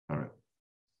 All right.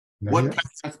 What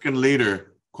African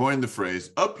leader coined the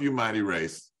phrase, "Up, you mighty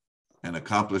race, and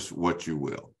accomplish what you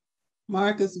will"?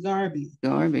 Marcus Garvey.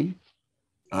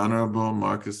 Honorable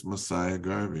Marcus Messiah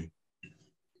Garvey.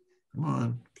 Come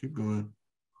on, keep going.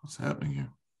 What's happening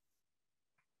here?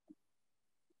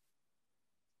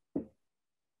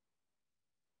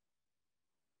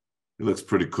 He looks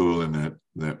pretty cool in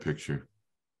that picture.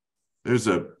 There's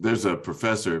a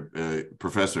professor,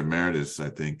 Professor Emeritus, I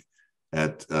think,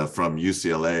 from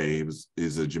UCLA.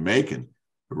 He's a Jamaican,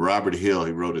 Robert Hill.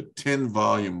 He wrote a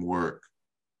 10-volume work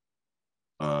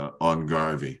on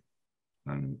Garvey.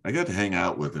 And I got to hang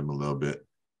out with him a little bit.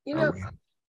 When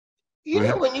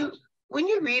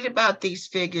you read about these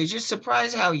figures, you're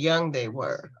surprised how young they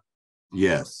were.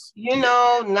 Yes.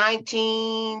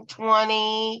 19,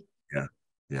 20.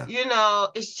 Yeah.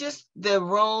 It's just the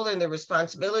role and the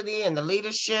responsibility and the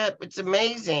leadership. It's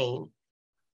amazing.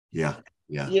 Yeah.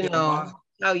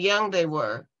 How young they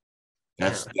were.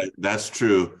 That's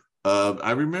true.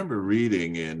 I remember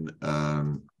reading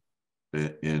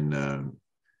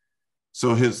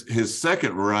so his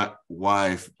second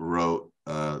wife wrote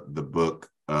the book,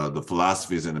 The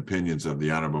Philosophies and Opinions of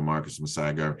the Honorable Marcus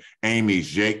Messiah Garvey, Amy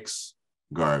Jacques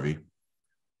Garvey.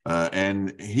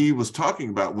 And he was talking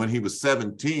about when he was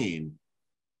 17,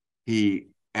 he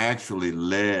actually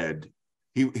led,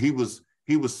 he was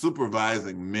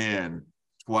supervising men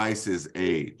twice his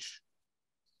age,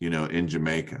 in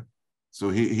Jamaica. So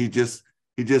he just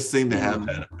seemed to have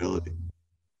that ability.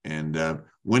 And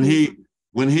when he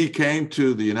came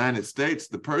to the United States,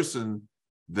 the person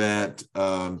that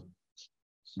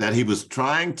he was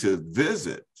trying to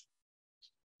visit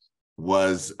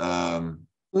was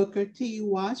Booker T.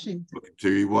 Washington.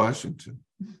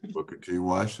 Booker T.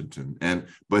 Washington.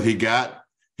 But he got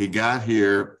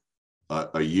here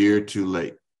a year too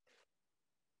late.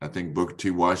 I think Booker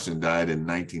T. Washington died in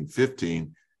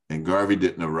 1915, and Garvey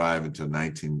didn't arrive until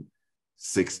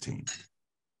 1916.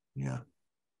 Yeah.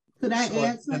 Could I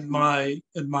add something?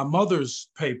 In my mother's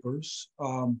papers,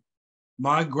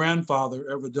 my grandfather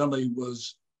evidently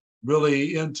was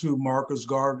really into Marcus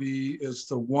Garvey. It's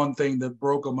the one thing that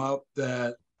broke him up,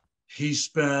 that he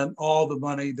spent all the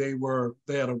money. They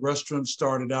had a restaurant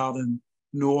started out in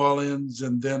New Orleans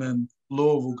and then in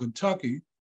Louisville, Kentucky.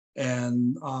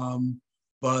 And,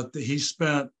 but he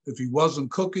spent, if he wasn't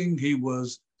cooking, he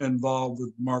was involved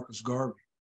with Marcus Garvey.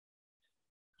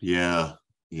 Yeah,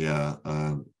 yeah.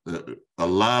 A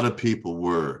lot of people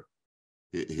were.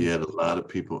 He had a lot of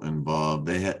people involved.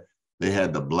 They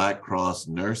had the Black Cross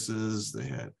nurses. They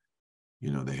had,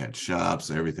 they had shops,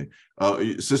 everything.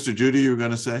 Sister Judy, you were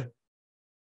going to say?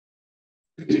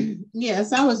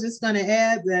 Yes, I was just going to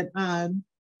add that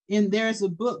there's a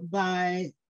book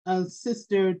by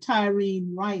Sister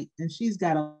Tyreen Wright, and she's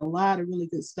got a lot of really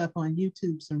good stuff on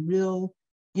YouTube, some real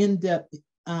in-depth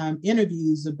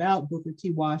interviews about Booker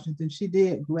T. Washington. She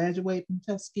did graduate from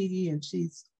Tuskegee, and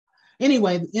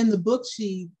anyway, in the book,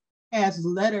 she has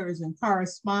letters and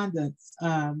correspondence,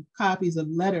 copies of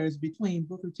letters between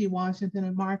Booker T. Washington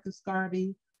and Marcus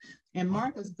Garvey. And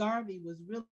Marcus Garvey was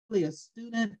really a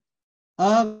student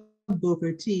of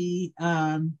Booker T.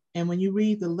 And when you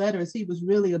read the letters, he was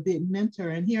really a big mentor.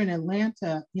 And here in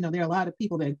Atlanta, there are a lot of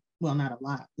people that, well, not a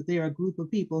lot, but there are a group of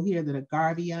people here that are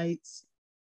Garveyites.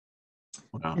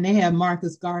 Wow. And they have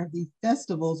Marcus Garvey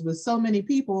festivals, but so many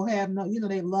people have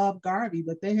they love Garvey,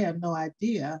 but they have no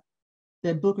idea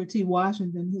that Booker T.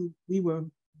 Washington, who we were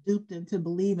duped into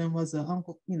believing was an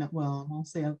uncle, well, I won't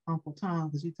say Uncle Tom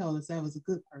because you told us that was a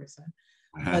good person,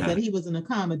 but that he was an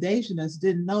accommodationist,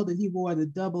 didn't know that he wore the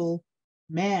double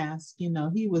mask. He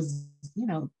was,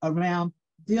 around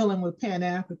dealing with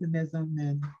Pan-Africanism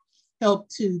and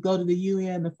helped to go to the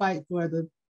UN to fight for to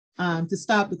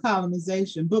stop the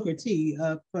colonization, Booker T,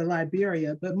 for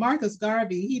Liberia. But Marcus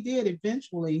Garvey, he did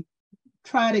eventually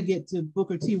try to get to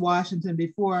Booker T. Washington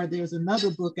before there's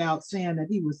another book out saying that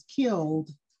he was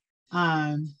killed,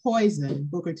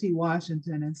 poisoned, Booker T.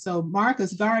 Washington. And so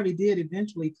Marcus Garvey did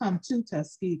eventually come to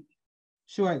Tuskegee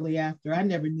shortly after. I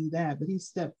never knew that, but he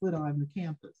stepped foot on the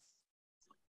campus.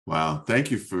 Wow,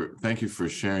 thank you for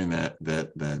sharing that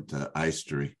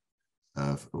history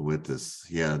with us.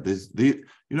 Yeah,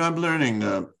 I'm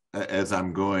learning as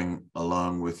I'm going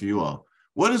along with you all.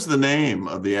 What is the name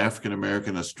of the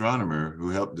African-American astronomer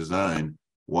who helped design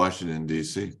Washington,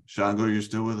 D.C.? Shango, you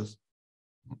still with us?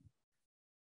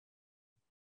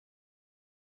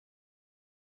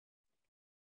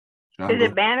 Shango? Is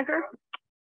it Banneker?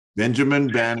 Benjamin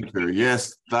Banneker.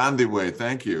 Yes, Thandiwe.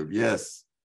 Thank you. Yes.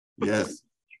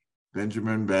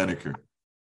 Benjamin Banneker.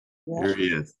 Yeah. Here he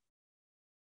is.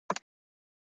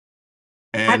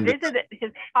 And I visited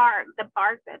his park, the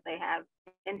park that they have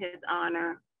in his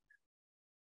honor.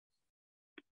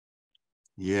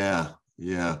 Yeah.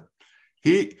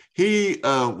 He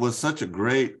was such a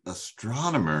great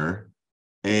astronomer,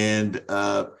 and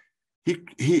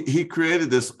he created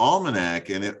this almanac,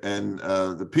 and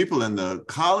the people in the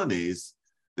colonies,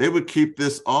 they would keep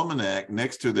this almanac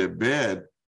next to their bed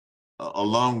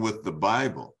along with the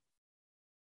Bible.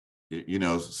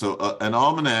 So an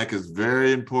almanac is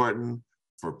very important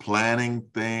for planning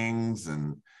things,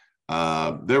 and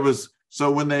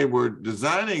so when they were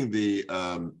designing the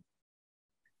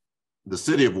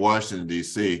city of Washington,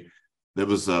 D.C., there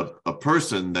was a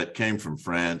person that came from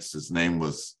France. His name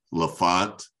was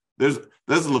L'Enfant. There's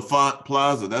L'Enfant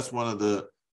Plaza. That's one of the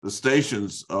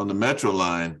stations on the Metro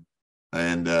line.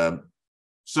 And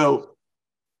so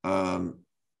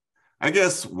I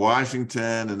guess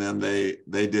Washington and them,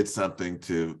 they did something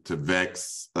to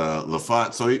vex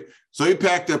L'Enfant. So he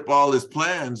packed up all his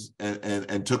plans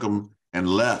and took them and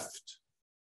left.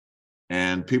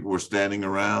 And people were standing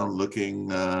around looking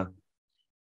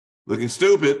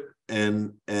stupid,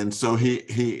 and so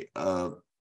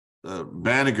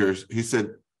Banneker, he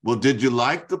said, "Well, did you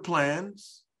like the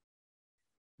plans?"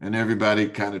 And everybody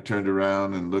kind of turned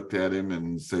around and looked at him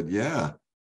and said, "Yeah."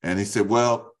 And he said,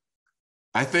 "Well,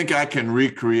 I think I can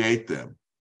recreate them."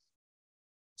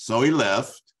 So he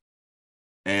left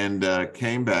and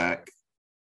came back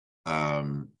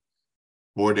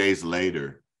 4 days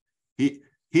later.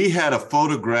 He had a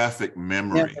photographic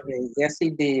memory. Yes, he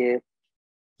did.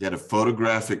 He had a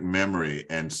photographic memory.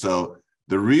 And so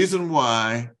the reason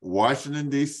why Washington,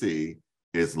 D.C.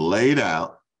 is laid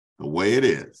out the way it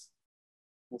is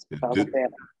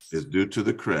due to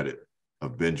the credit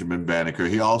of Benjamin Banneker.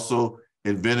 He also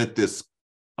invented this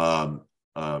clock.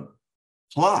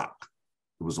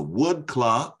 It was a wood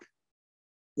clock.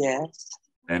 Yes.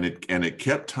 And it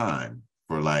kept time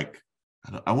for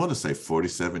I want to say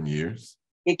 47 years.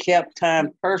 It kept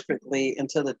time perfectly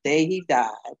until the day he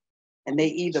died. And they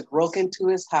either broke into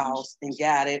his house and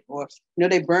got it, or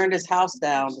they burned his house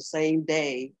down the same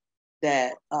day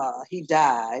that he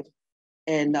died.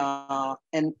 And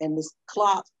this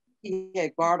clock, he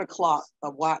had borrowed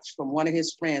a watch from one of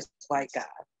his friends, white guy.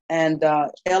 And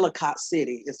Ellicott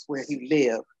City is where he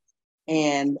lived.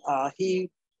 And he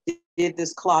did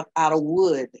this clock out of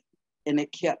wood, and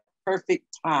it kept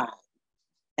perfect time.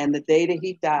 And the day that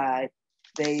he died,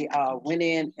 they went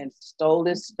in and stole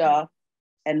his stuff.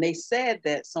 And they said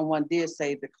that someone did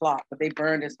save the clock, but they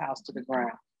burned his house to the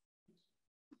ground.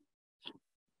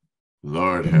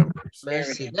 Lord have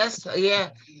mercy. That's yeah.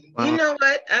 You know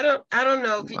what? I don't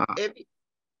know if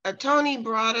Tony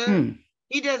Broder,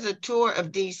 he does a tour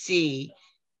of DC,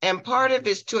 and part of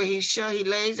his tour he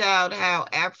lays out how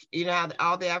how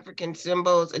all the African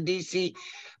symbols of DC,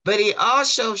 but he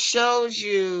also shows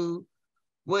you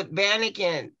what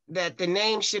Banneker, that the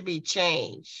name should be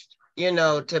changed,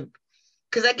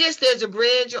 because I guess there's a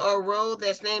bridge or a road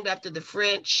that's named after the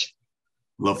French.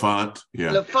 L'Enfant,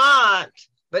 yeah. L'Enfant,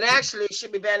 but actually it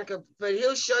should be Banneker. But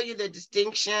he'll show you the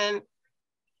distinction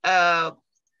of,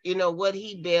 what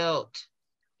he built,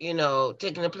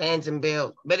 taking the plans and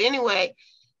built. But anyway,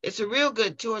 it's a real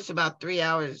good tour. It's about 3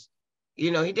 hours.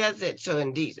 He does it. So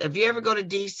in DC, if you ever go to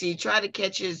DC, try to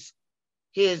catch his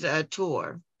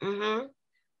tour. Mm-hmm.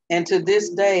 And to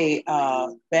this day,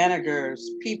 Banneker's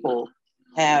people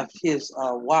have his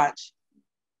watch,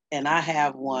 and I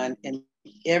have one, and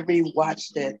every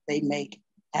watch that they make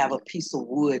have a piece of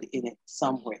wood in it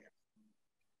somewhere.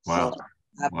 Wow.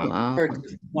 So I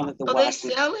purchased one of the watches. They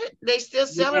sell it? They still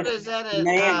sell it? Or is that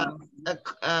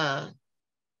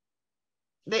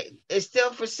it's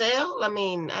still for sale? I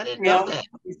mean, I didn't know that.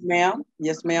 Yes, ma'am.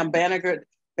 Yes, ma'am. Banneker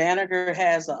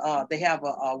has they have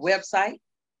a website.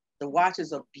 The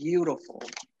watches are beautiful,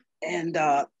 and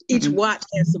each watch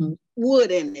has some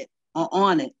wood in it or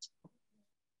on it.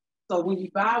 So when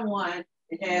you buy one,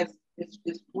 it has it's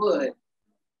wood.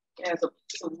 It has a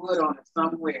piece of wood on it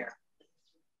somewhere.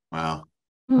 Wow.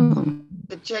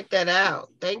 To check that out.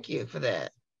 Thank you for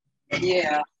that.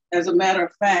 Yeah. As a matter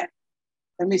of fact,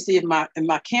 let me see if my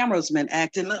camera's been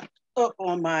acting up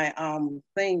on my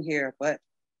thing here, but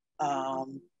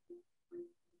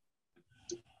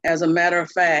as a matter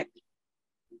of fact,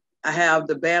 I have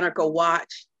the Banneker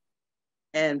watch,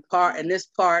 and this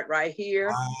part right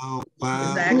here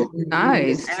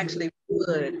is actually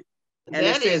wood. And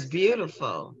that is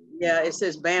beautiful. Yeah, it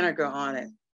says Banneker on it.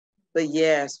 But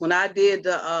yes, when I did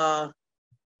the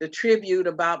tribute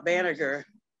about Banneker,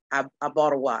 I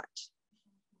bought a watch.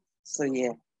 So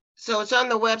yeah. So it's on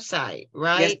the website,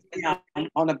 right? Yes, yeah,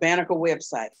 on the Banneker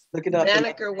website. Look it up.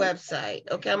 Banneker website.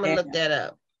 Okay, I'm gonna look that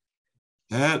up.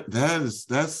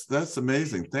 That's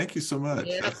amazing. Thank you so much.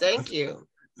 Yeah, thank you.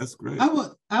 That's great.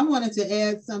 I wanted to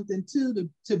add something too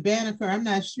to Banneker. I'm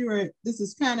not sure. This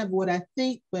is kind of what I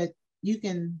think, but you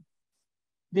can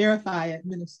verify it,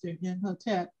 Minister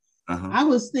Imhotep. I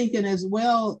was thinking as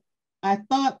well. I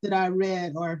thought that I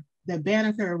read or that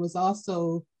Banneker was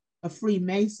also a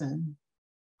Freemason,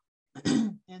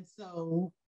 and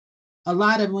so a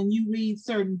lot of when you read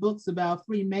certain books about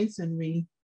Freemasonry,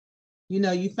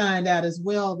 you find out as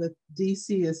well that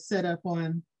DC is set up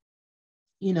on,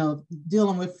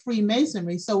 dealing with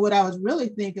Freemasonry. So what I was really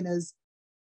thinking is,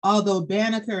 although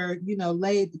Banneker,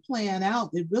 laid the plan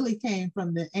out, it really came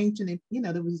from the ancient,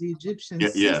 there was the Egyptian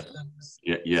systems.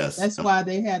 Yes. That's why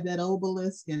they had that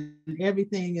obelisk and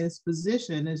everything is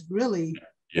positioned. Is really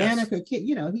Banneker,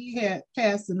 he had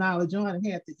passed the knowledge on and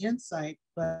had the insight,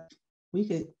 but we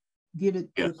could give it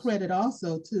the credit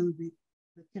also to the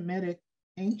Kemetic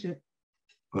ancient.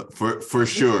 For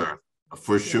sure.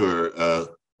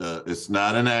 It's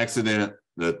not an accident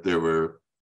that there were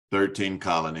 13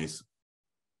 colonies.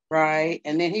 Right,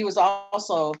 and then he was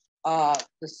also the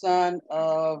son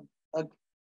of a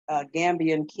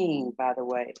Gambian king, by the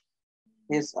way.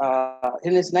 His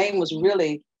name was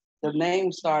really, the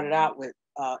name started out with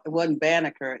it wasn't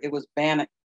Banneker, it was Banka,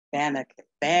 like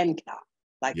Banka.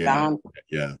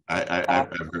 Yeah, I've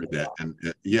heard that, and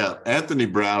Anthony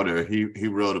Browder, he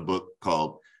wrote a book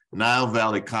called Nile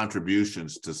Valley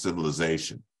Contributions to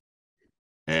Civilization,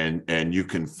 and you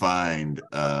can find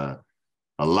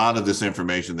a lot of this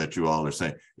information that you all are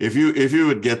saying. If you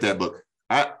would get that book,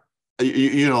 I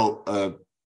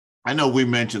know we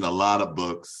mentioned a lot of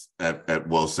books at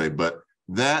WOSE, but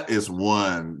that is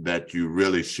one that you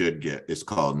really should get. It's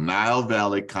called Nile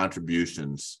Valley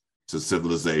Contributions to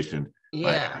Civilization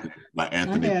by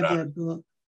Anthony Browder. That book.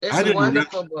 It's a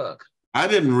wonderful book. I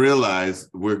didn't realize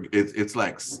it's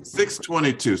like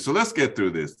 6:22. So let's get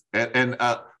through this. And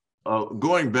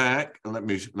going back, let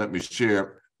me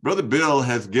share. Brother Bill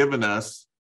has given us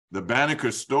the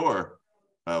Banneker store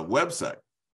website,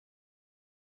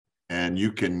 and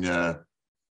you can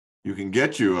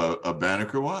get you a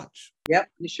Banneker watch. Yep,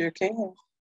 you sure can.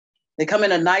 They come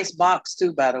in a nice box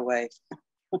too, by the way.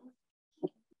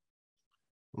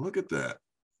 Look at that!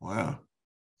 Wow.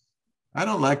 I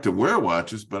don't like to wear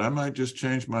watches, but I might just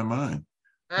change my mind.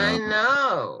 I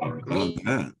know. On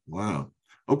that. Wow.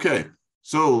 Okay.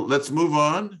 So let's move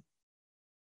on.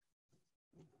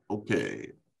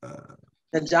 Okay.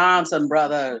 The Johnson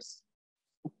brothers.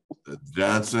 The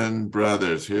Johnson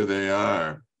brothers, here they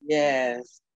are.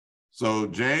 Yes. So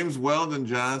James Weldon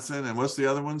Johnson, and what's the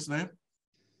other one's name?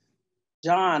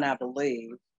 John, I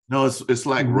believe. No, it's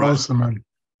like Rosamond.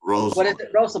 Rosamond. What is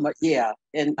it? Rosamond, yeah.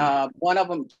 And one of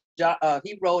them,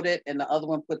 he wrote it, and the other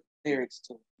one put lyrics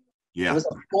to it. Yeah. It was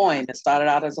a poem. It started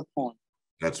out as a poem.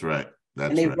 That's right.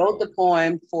 And they wrote the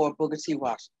poem for Booker T.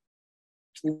 Washington.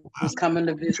 He was coming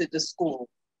to visit the school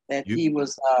that he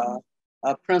was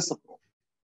a principal.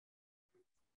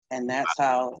 And that's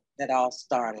how that all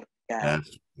started,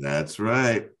 guys. That's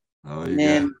right. Oh, and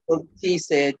then Booker T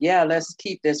said, yeah, let's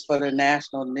keep this for the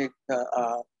national,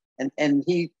 and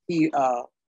he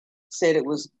said it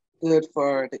was good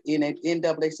for the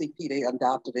NAACP. They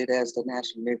adopted it as the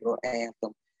National Negro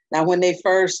Anthem. Now, when they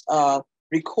first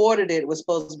recorded it, it was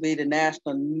supposed to be the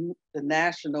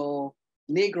National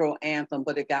Negro Anthem,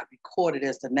 but it got recorded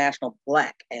as the National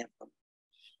Black Anthem.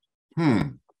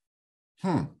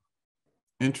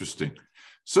 Interesting.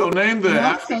 So name the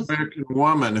African-American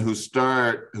woman who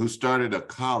started a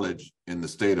college in the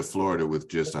state of Florida with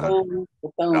just Mary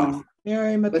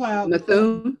McLeod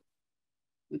Bethune.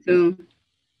 You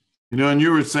know, and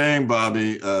you were saying,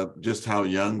 Bobby, just how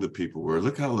young the people were.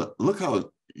 Look how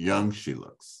young she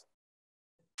looks.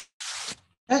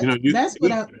 That's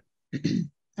what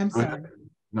I'm sorry.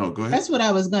 No, go ahead. That's what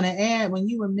I was going to add when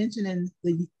you were mentioning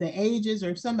the ages,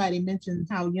 or somebody mentioned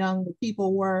how young the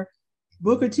people were.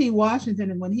 Booker T.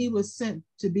 Washington, when he was sent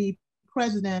to be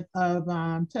president of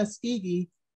Tuskegee,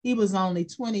 he was only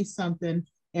 20-something.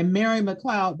 And Mary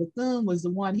McLeod Bethune was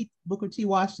the one Booker T.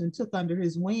 Washington took under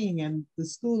his wing. And the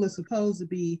school is supposed to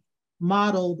be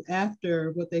modeled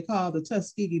after what they call the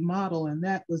Tuskegee model. And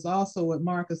that was also what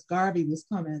Marcus Garvey was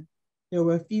coming. There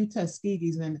were a few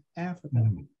Tuskegees in Africa.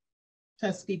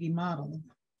 Tuskegee model.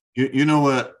 You know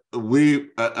what?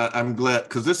 I'm glad,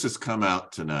 because this has come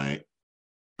out tonight.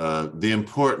 The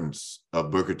importance of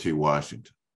Booker T.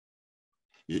 Washington.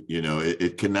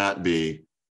 It cannot be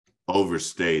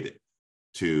overstated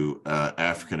to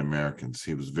African Americans.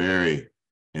 He was very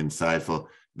insightful.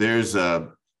 There's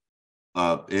in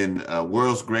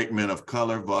World's Great Men of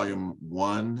Color, Volume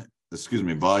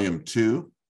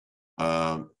 2.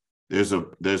 There's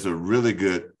a really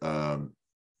good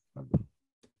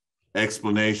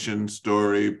explanation,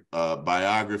 story,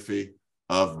 biography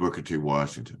of Booker T.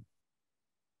 Washington.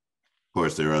 Of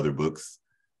course, there are other books.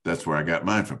 That's where I got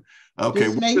mine from. Okay.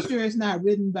 Just make sure it's not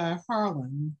written by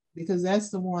Harlan, because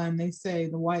that's the one they say,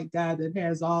 the white guy that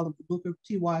has all of the Booker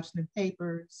T. Washington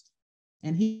papers.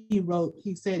 And he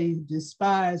said he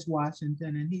despised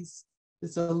Washington, and it's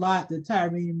a lot that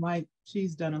Tyreen Mike,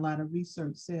 she's done a lot of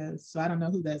research, says. So I don't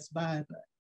know who that's by, but.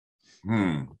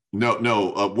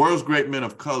 No. World's Great Men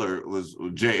of Color was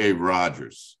J.A.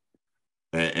 Rogers.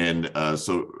 And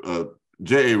so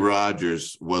J.A.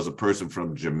 Rogers was a person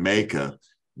from Jamaica.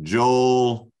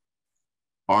 Joel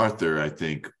Arthur, I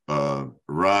think,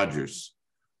 Rogers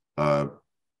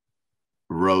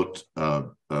wrote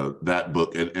that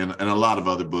book and a lot of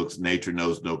other books. Nature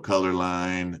Knows No Color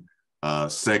Line,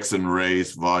 Sex and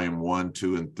Race, Volume 1,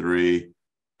 2, and 3.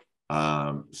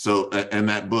 So, and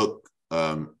that book,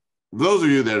 those of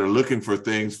you that are looking for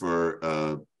things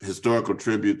for historical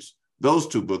tributes, those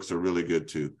two books are really good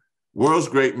too. World's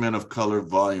Great Men of Color,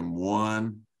 Volume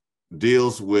 1,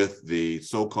 deals with the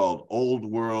so-called Old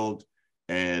World,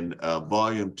 and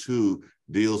Volume 2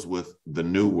 deals with the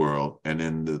New World. And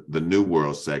in the New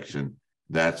World section,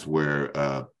 that's where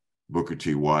Booker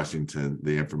T. Washington,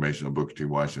 the information on Booker T.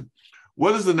 Washington.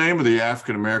 What is the name of the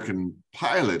African-American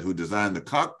pilot who designed the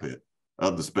cockpit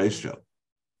of the space shuttle?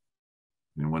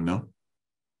 Anyone know?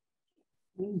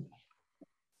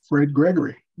 Fred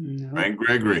Gregory. No. Frank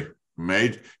Gregory.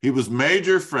 He was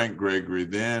Major Frank Gregory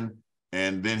then,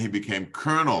 and then he became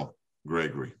Colonel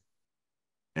Gregory.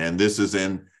 And this is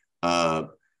in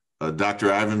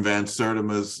Dr. Ivan Van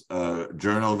Sertima's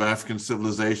Journal of African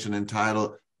Civilization,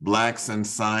 entitled Blacks and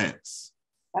Science.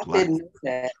 I didn't know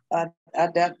that.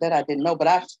 I didn't know, but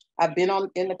I've been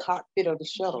in the cockpit of the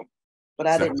shuttle, but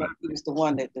I didn't know he was the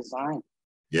one that designed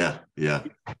it.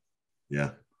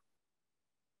 Yeah.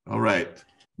 All right,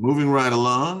 moving right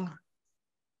along.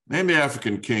 Name the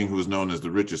African king who was known as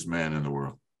the richest man in the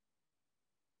world.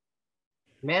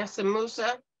 Mansa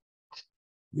Musa.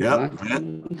 Yep,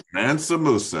 Mansa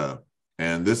Musa.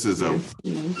 And this is a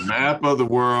map of the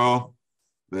world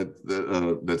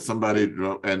that somebody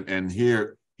drew. And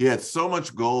here he had so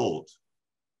much gold.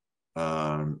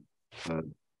 I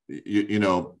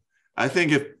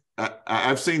think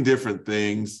I've seen different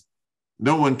things.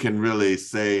 no one can really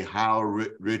say how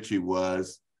rich he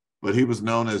was, but he was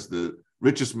known as the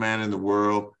richest man in the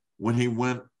world. When he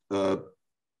went on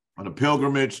a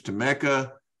pilgrimage to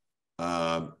Mecca,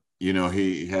 you know,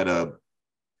 he had a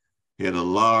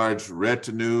large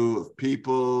retinue of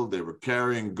people. They were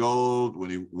carrying gold.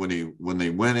 When they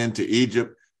went into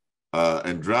Egypt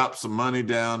and dropped some money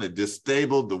down, it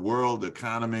disabled the world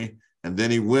economy. And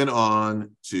then he went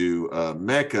on to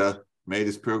Mecca, made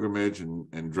his pilgrimage,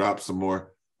 and dropped some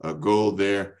more gold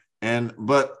there. And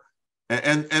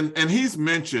he's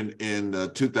mentioned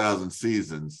in 2000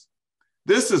 Seasons.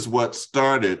 This is what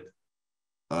started.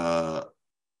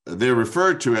 They're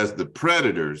referred to as the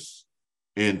predators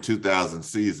in 2000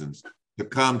 Seasons to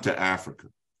come to Africa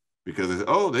because they said,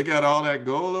 oh, they got all that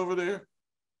gold over there,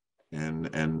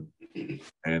 and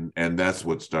that's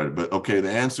what started. But okay,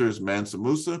 the answer is Mansa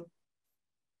Musa.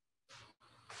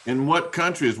 In what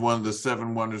country is one of the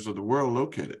 7 wonders of the world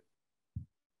located?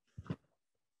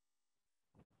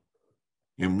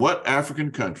 In what African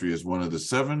country is one of the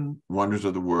 7 wonders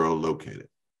of the world located?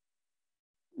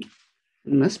 It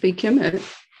must be Kemet.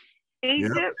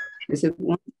 Egypt. Yep. Is it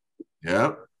one?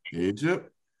 Yep,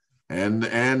 Egypt. And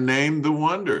name the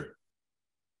wonder.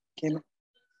 Egypt.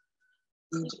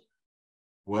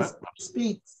 What?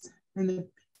 Sphinx and the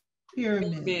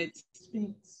pyramids.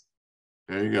 Sphinx.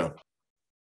 There you go.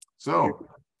 So,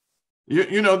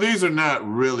 you know, these are not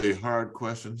really hard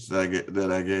questions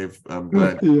that I gave. I'm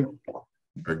glad you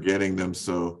are getting them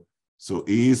so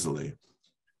easily.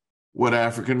 What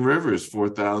African river is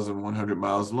 4,100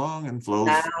 miles long and flows?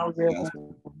 Nile River.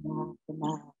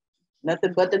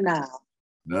 Nothing but the Nile.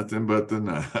 Nothing but the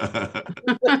Nile.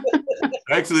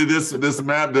 Actually, this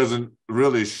map doesn't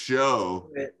really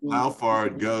show how far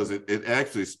it goes. It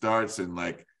actually starts in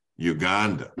like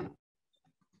Uganda.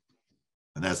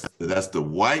 And that's the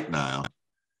White Nile.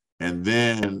 And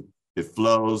then it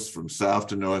flows from south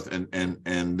to north. And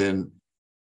then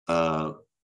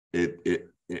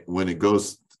when it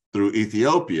goes through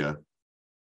Ethiopia,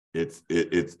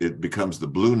 it becomes the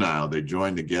Blue Nile. They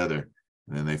join together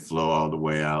and then they flow all the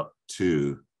way out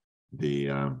to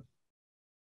the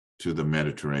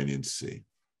Mediterranean Sea.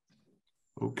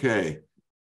 Okay.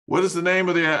 What is the name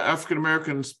of the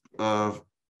African-American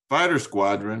fighter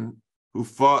squadron who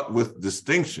fought with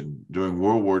distinction during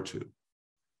World War II?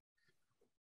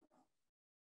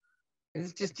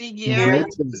 It's Tuskegee Airmen.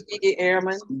 Tuskegee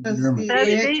Airmen. The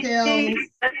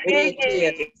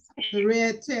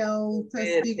Red Tail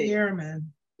Tuskegee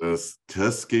Airmen. The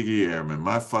Tuskegee Airmen.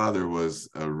 My father was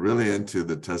really into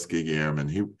the Tuskegee Airmen.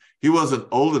 He wasn't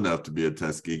old enough to be a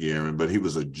Tuskegee Airman, but he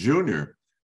was a junior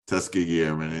Tuskegee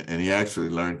Airman, and he actually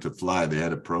learned to fly. They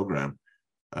had a program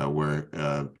where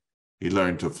he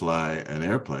learned to fly an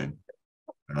airplane.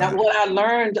 Now, what I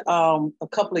learned a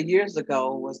couple of years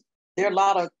ago was there are a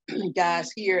lot of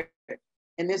guys here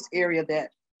in this area that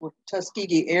were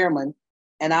Tuskegee Airmen,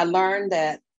 and I learned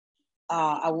that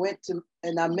I went to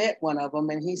and I met one of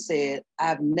them, and he said,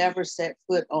 "I've never set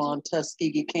foot on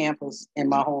Tuskegee campus in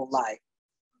my whole life."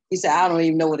 He said, "I don't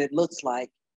even know what it looks like,"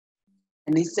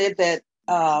 and he said that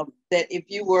that if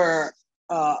you were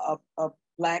a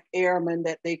Black airman,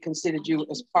 that they considered you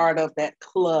as part of that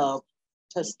club,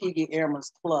 Tuskegee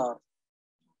Airmen's Club.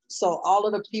 So all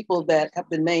of the people that have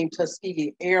been named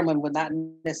Tuskegee Airmen were not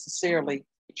necessarily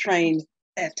trained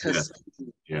at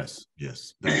Tuskegee. Yes.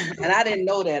 And I didn't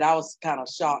know that. I was kind of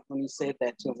shocked when he said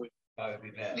that to me.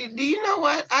 Do you know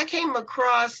what? I came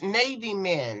across Navy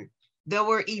men that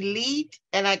were elite,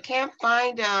 and I can't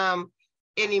find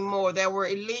anymore that were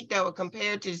elite that were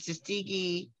compared to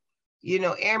Tuskegee,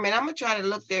 airmen. I'm gonna try to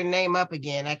look their name up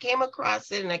again. I came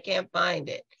across it and I can't find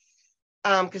it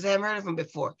because I haven't heard of them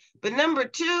before. But number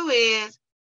 2 is,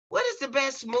 what is the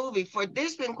best movie for?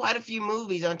 There's been quite a few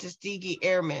movies on Tuskegee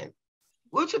Airmen.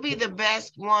 Which would be the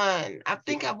best one? I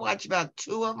think I've watched about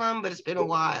 2 of them, but it's been a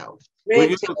while. Red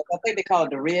Tails. I think they call it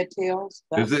the Red Tails.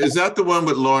 Is that the one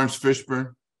with Lawrence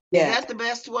Fishburne? Yeah, that's the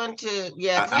best one to.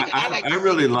 Yeah, I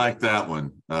really like that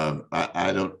one.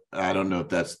 I don't know if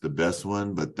that's the best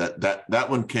one, but that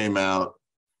one came out.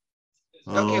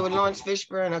 Okay, with Lawrence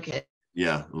Fishburne. Okay.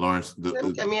 Yeah, Lawrence.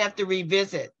 I mean, I have to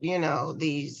revisit.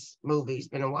 These movies.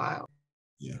 Been a while.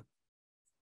 Yeah.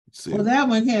 Well, that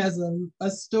one has a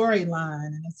storyline,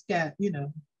 and it's got,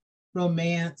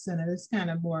 romance, and it's kind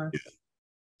of more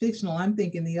fictional. I'm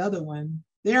thinking the other one.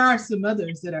 There are some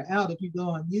others that are out. If you go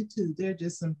on YouTube, they're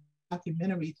just some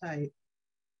documentary type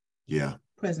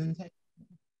presentation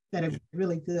that are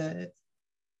really good.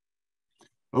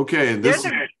 Okay, and there's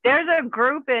a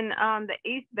group in the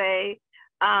East Bay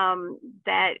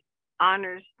that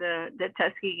honors the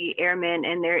Tuskegee Airmen,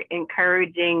 and they're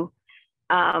encouraging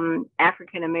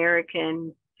African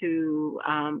American to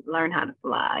learn how to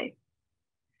fly?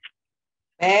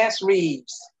 Bass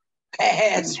Reeves.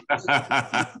 Bass.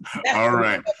 All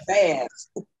right. Bass.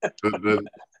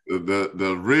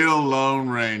 The real Lone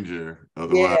Ranger of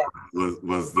the Wild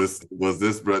was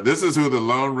this brother. This is who the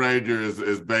Lone Ranger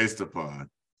is based upon.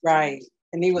 Right.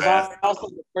 And he was also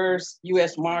the first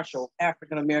U.S. Marshal,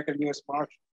 African American U.S.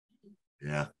 Marshal.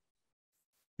 Yeah.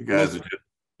 You guys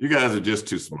are just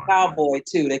too smart. Cowboy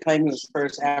too. They claim he was the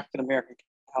first African American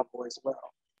cowboy as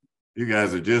well. You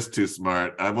guys are just too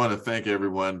smart. I want to thank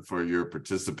everyone for your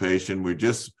participation. We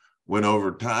just went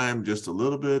over time just a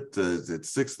little bit.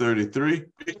 It's 6:33.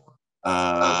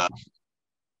 Got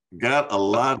a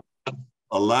lot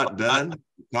done.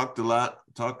 Talked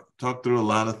through a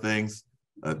lot of things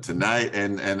tonight,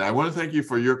 and I want to thank you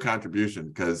for your contribution,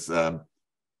 because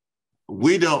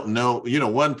we don't know.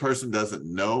 One person doesn't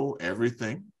know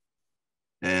everything,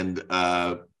 and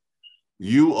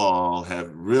you all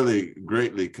have really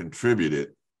greatly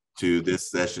contributed to this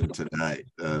session tonight.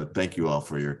 Thank you all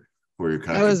for your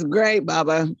contribution. That was great,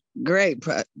 Baba. Great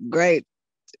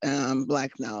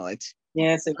Black knowledge.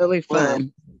 Yes, it really was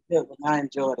fun. Good. I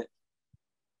enjoyed it.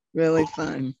 Really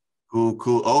fun.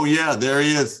 Cool. Oh yeah, there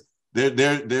he is.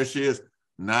 There she is.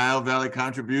 Nile Valley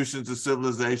Contributions to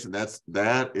Civilization.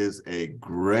 That is a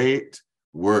great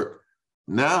work.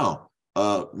 Now,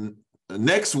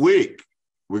 next week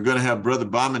we're going to have Brother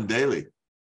Bauman Daly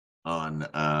on,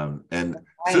 and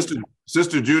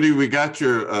Sister Judy, we got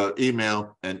your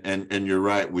email, and you're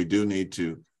right. We do need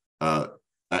to,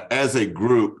 as a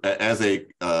group, as a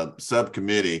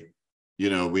subcommittee,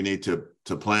 we need to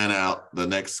plan out the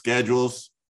next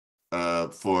schedules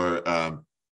for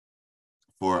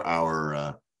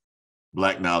our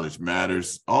Black Knowledge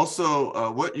Matters.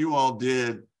 Also, what you all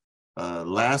did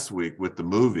last week with the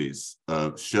movies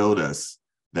showed us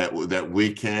that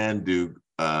we can do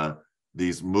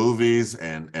these movies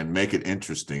and make it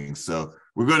interesting. So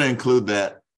we're going to include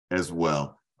that as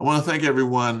well. I want to thank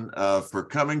everyone for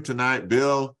coming tonight.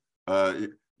 Bill,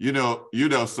 you know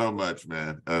so much,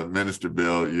 man. Minister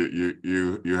Bill,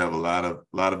 you have a lot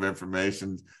of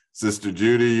information. Sister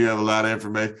Judy, you have a lot of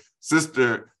information.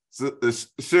 Sister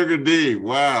Sugar D,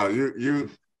 wow, you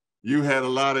had a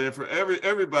lot of info.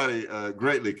 Everybody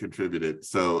greatly contributed.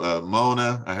 So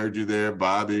Mona, I heard you there.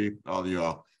 Bobby, all of you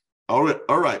all. All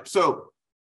right. So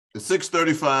it's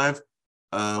 6:35.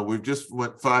 We've just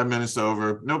went 5 minutes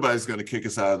over. Nobody's going to kick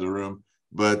us out of the room,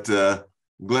 but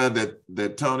glad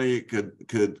that Tony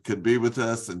could be with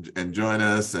us and join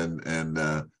us,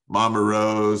 and Mama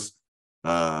Rose,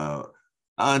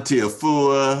 Auntie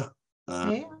Afua,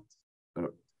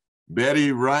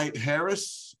 Betty Wright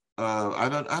Harris.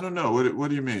 I don't know. What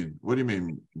do you mean? What do you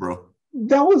mean, bro?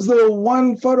 That was the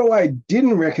one photo I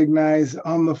didn't recognize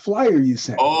on the flyer you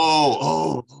sent.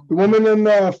 Oh. The woman in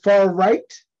the far right.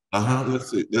 Let's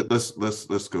see.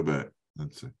 Let's go back.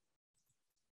 Let's see.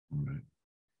 All right.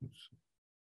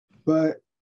 But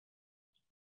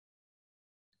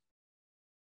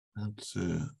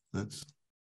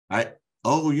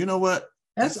you know what?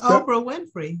 That's Oprah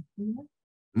Winfrey.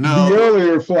 No, the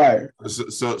earlier flyer.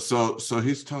 So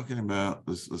he's talking about.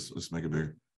 Let's make it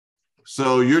bigger.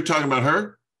 So you're talking about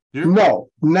her?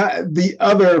 No, not the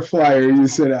other flyer you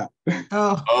sent out.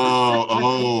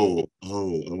 Oh,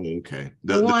 okay.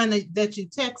 The one that you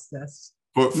text us.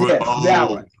 That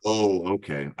one. Oh,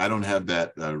 okay. I don't have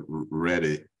that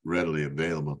readily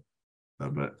available,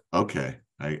 but okay.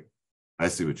 I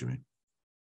see what you mean.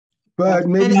 But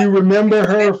maybe you remember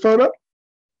her photo?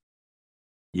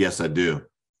 Yes, I do.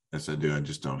 I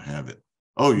just don't have it.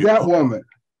 That woman.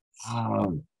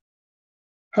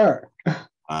 Her.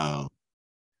 Wow.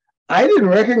 I didn't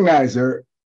recognize her,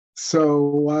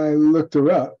 so I looked her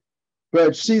up.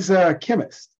 But she's a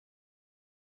chemist.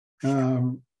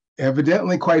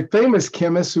 Evidently quite famous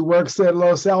chemist who works at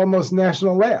Los Alamos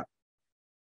National Lab.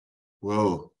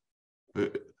 Whoa.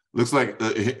 Looks like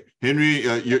Henry,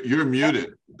 you're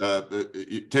muted.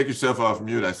 Take yourself off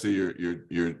mute. I see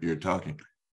you're talking.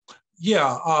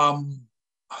 Yeah.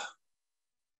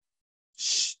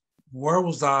 Where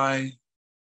was I?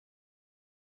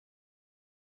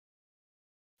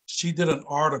 She did an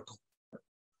article.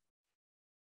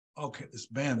 Okay, it's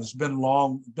been a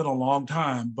long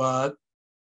time, but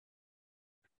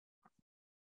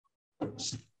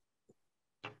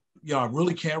yeah, I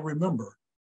really can't remember.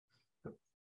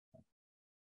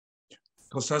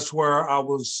 Because that's where I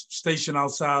was stationed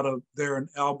outside of there in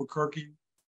Albuquerque.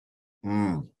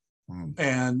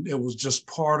 And it was just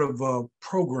part of a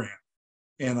program.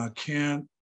 And I can't,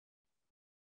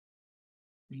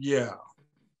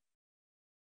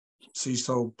 see,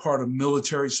 so part of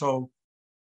military. So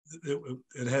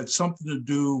it had something to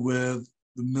do with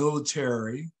the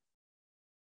military.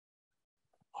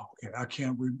 Okay, I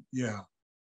can't yeah.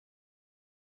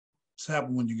 It's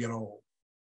happened when you get old.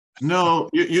 No,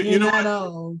 you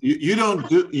know, you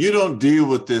don't deal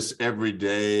with this every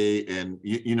day, and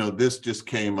you know, this just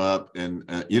came up, and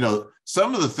you know,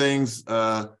 some of the things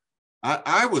I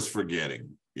was forgetting.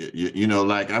 You know,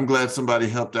 like, I'm glad somebody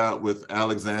helped out with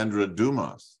Alexandra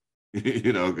Dumas.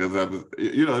 You know, because I was,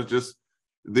 you know, it's just,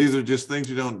 these are just things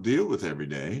you don't deal with every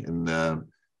day, and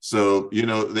so, you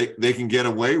know, they can get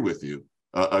away with you,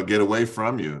 get away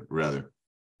from you, rather.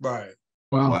 Right.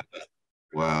 Wow.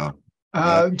 Wow.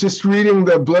 Just reading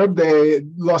the blurb,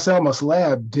 Los Alamos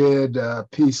Lab did a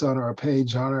piece on her, a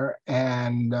page on her,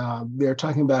 and they're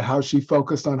talking about how she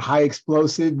focused on high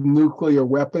explosive nuclear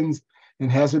weapons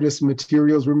and hazardous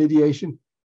materials remediation.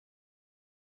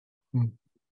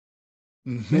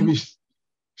 Mm-hmm. Maybe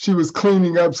she was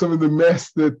cleaning up some of the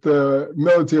mess that the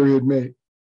military had made.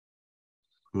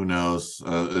 Who knows?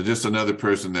 Just another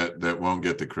person that won't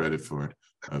get the credit for it,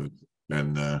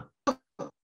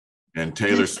 and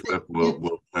Taylor Swift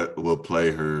will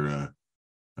play her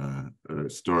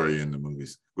story in the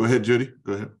movies. Go ahead, Judy.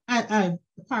 Go ahead. I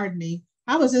pardon me.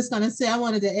 I was just going to say I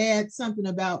wanted to add something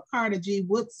about Carter G.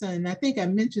 Woodson. I think I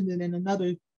mentioned it in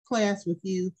another class with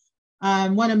you.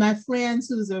 One of my friends,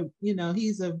 who's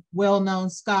he's a well-known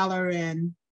scholar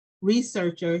and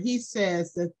researcher. He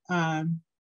says that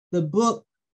the book,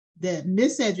 that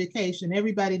Miseducation,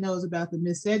 everybody knows about the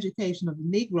miseducation of the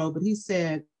Negro, but he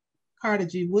said Carter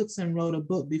G. Woodson wrote a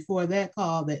book before that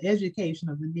called The Education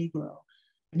of the Negro.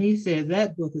 And he said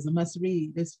that book is a must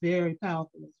read. It's very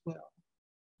powerful as well.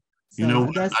 So, you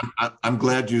know, I'm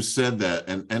glad you said that.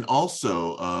 And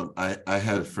also, I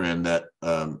had a friend that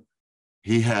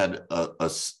he had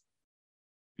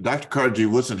Dr. Carter G.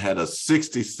 Woodson had a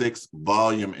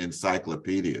 66-volume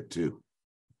encyclopedia too.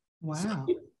 Wow. So,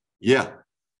 yeah.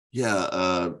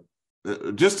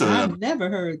 I've never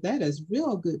heard that. Is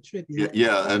real good trivia.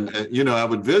 Yeah, and you know, I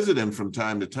would visit him from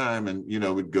time to time, and you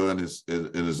know, we'd go in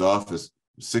his office.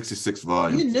 66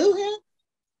 volumes. You knew him?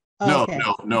 Okay.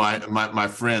 No. My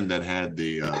friend that had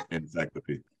the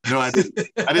encyclopedia. No, I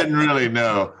didn't really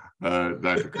know,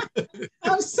 Dr.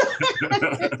 I'm sorry.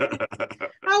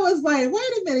 I was like, wait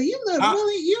a minute, you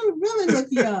really look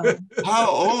young. How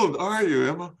old are you,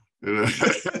 Emma?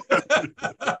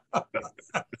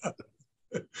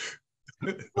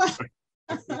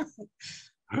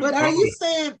 But are you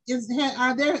saying,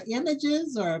 are there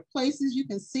images or places you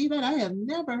can see that? I have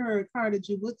never heard Carter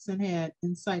G. Woodson had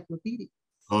encyclopedia.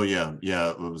 Oh yeah.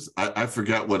 It was. I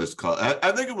forgot what it's called.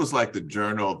 I think it was like the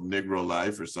Journal of Negro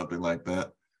Life or something like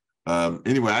that.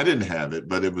 Anyway, I didn't have it,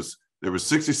 but there were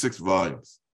 66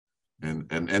 volumes, and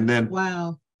then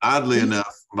wow. Oddly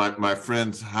enough, my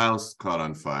friend's house caught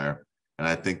on fire, and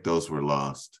I think those were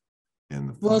lost in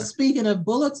the fire. Well, speaking of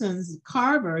bulletins,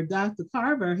 Dr.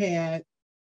 Carver had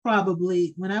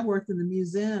probably, when I worked in the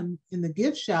museum in the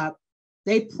gift shop,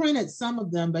 they printed some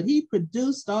of them, but he would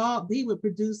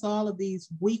produce all of these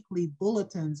weekly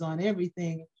bulletins on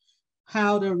everything,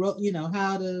 how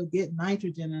to get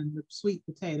nitrogen in the sweet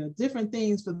potato, different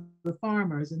things for the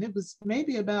farmers. And it was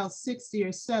maybe about 60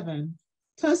 or 7.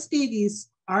 Tuskegee's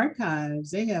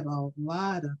archives, they have a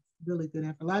lot of really good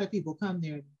info. A lot of people come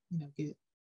there to, get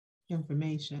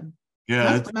information.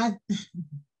 Yeah.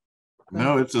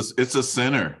 No, it's a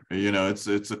center.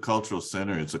 It's a cultural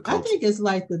center. I think it's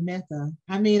like the Mecca.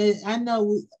 I mean, I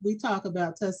know we talk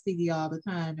about Tuskegee all the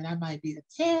time, and I might be a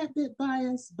tad bit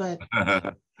biased, but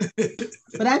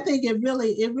but I think it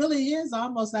really is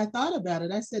almost. I thought about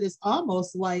it. I said it's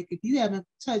almost like if you haven't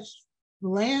touched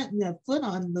land, foot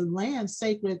on the land,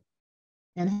 sacred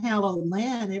and hallowed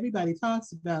land. Everybody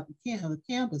talks about the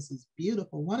campus is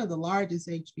beautiful, one of the largest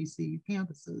HBCU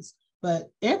campuses, but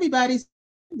everybody's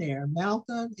there.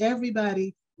 Malcolm,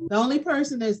 everybody. The only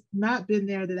person that's not been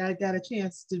there that I got a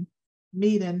chance to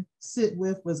meet and sit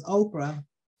with was Oprah.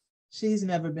 She's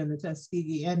never been to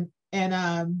Tuskegee,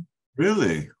 and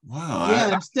really, wow.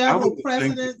 Yeah, several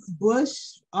presidents,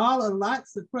 Bush,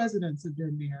 lots of presidents have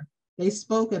been there. They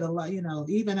spoke at a lot.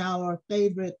 Even our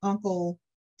favorite Uncle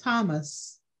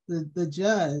Thomas, the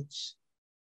judge.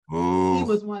 Oh. He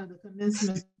was one of the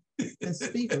commencement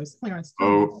speakers. Clarence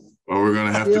Thomas. Oh, we're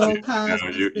gonna have you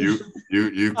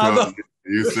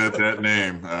said that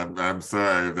name. I'm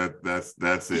sorry. That's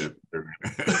it.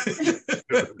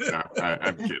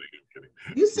 I'm kidding.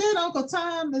 You said Uncle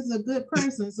Tom is a good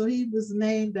person, so he was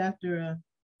named after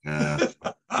Yeah.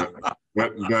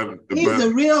 But he's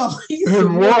a real. It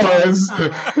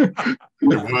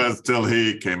was till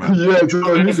he came out. Yeah,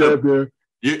 till he got there.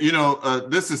 You know,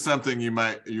 this is something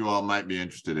you all might be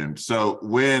interested in. So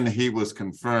when he was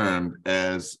confirmed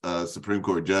as Supreme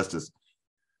Court Justice,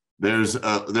 there was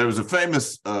a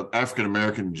famous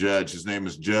African-American judge. His name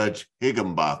is Judge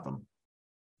Higginbotham.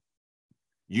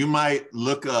 You might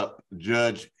look up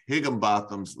Judge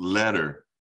Higginbotham's letter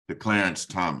to Clarence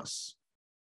Thomas.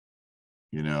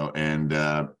 You know, and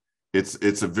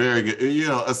it's a very good, you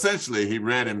know, essentially he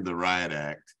read him the Riot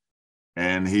Act.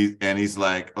 And he's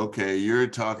like, okay, you're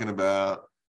talking about,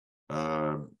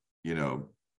 you know,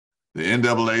 the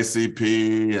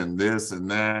NAACP and this and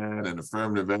that and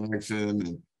affirmative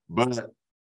action. But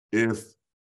if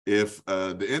the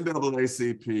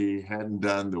NAACP hadn't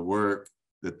done the work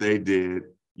that they did,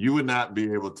 you would not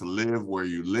be able to live where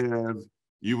you live.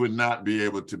 You would not be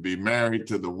able to be married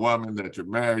to the woman that you're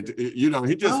married to. You know,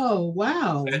 he just, oh,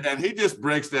 wow. And he just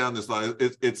breaks down this law.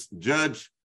 It's Judge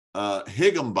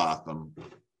Higginbotham,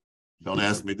 don't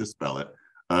ask me to spell it,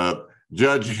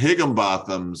 Judge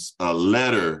Higginbotham's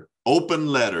letter, open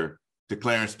letter to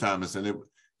Clarence Thomas, and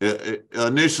it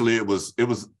initially it was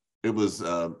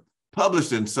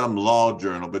published in some law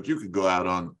journal, but you could go out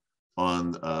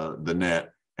on the net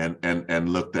and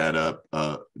look that up.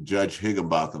 Judge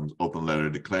Higginbotham's open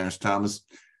letter to Clarence Thomas.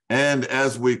 And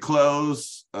as we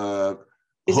close,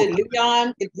 is it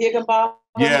Leon Higginbotham?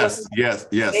 Yes,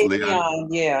 Leon.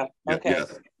 Yeah. Okay.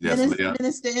 Yes,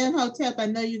 Minister Imhotep, I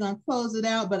know you're going to close it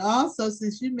out, but also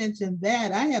since you mentioned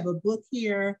that, I have a book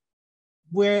here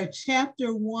where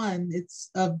chapter 1, it's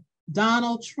of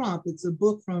Donald Trump. It's a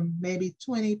book from maybe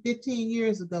 15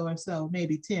 years ago or so,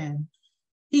 maybe 10.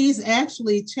 He's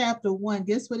actually chapter 1.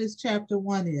 Guess what his chapter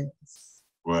 1 is?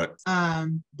 What?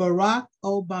 Barack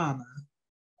Obama.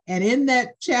 And in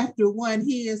that chapter 1,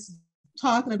 he is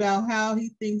talking about how he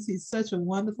thinks he's such a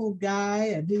wonderful guy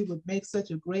and he would make such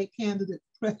a great candidate.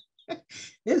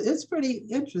 It's pretty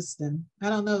interesting. I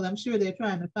don't know. I'm sure they're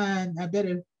trying to find, I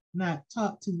better not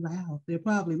talk too loud. They're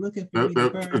probably looking for me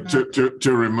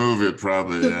to remove it,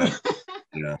 probably.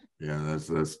 Yeah.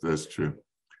 That's true.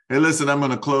 Hey, listen, I'm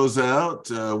going to close out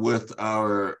with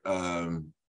our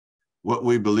what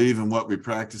we believe and what we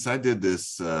practice. I did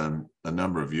this a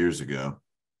number of years ago.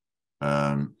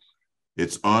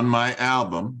 It's on my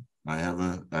album. I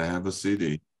have a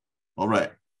CD. All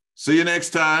right. See you next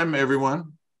time,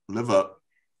 everyone. Live up.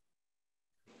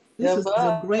 This is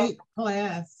a great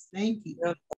class. Thank you.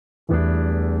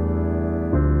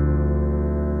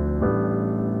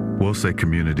 Wosay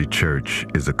Community Church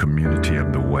is a community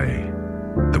of the way.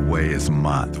 The way is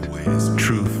Mott,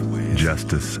 truth,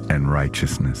 justice, and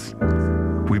righteousness.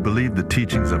 We believe the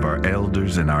teachings of our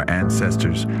elders and our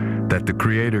ancestors that the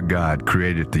Creator God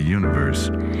created the universe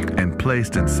and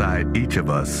placed inside each of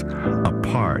us a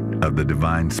part of the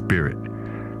divine spirit.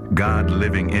 God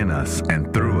living in us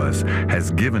and through us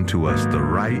has given to us the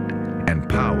right and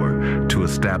power to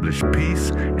establish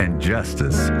peace and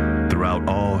justice throughout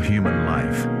all human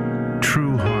life,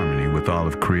 true harmony with all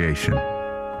of creation.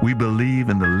 We believe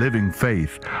in the living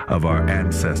faith of our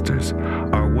ancestors.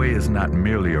 Our way is not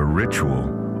merely a ritual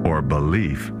or a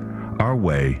belief. Our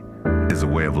way is a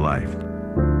way of life.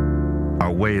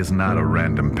 Our way is not a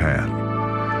random path.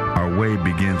 Our way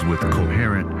begins with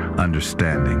coherent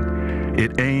understanding.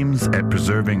 It aims at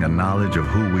preserving a knowledge of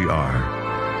who we are.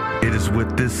 It is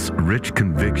with this rich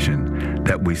conviction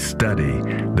that we study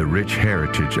the rich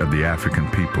heritage of the African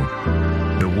people.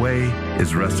 The way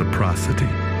is reciprocity.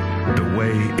 The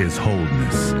way is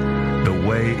wholeness. The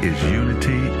way is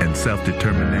unity and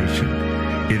self-determination.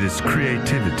 It is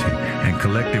creativity and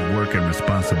collective work and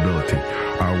responsibility.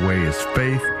 Our way is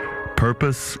faith,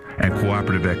 purpose, and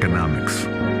cooperative economics.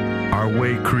 Our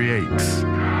way creates.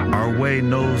 Our way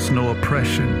knows no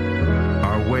oppression.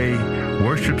 Our way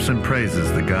worships and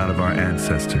praises the God of our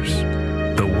ancestors.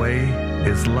 The way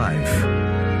is life.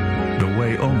 The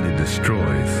way only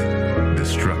destroys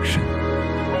destruction.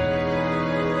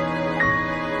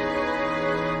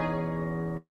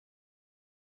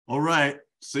 All right.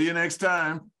 See you next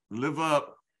time. Live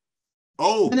up.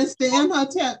 Oh, Minister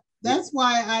Imhotep, that's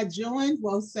why I joined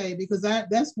Wosay, because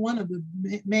that's one of the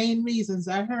main reasons.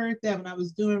 I heard that when I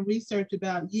was doing research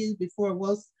about you before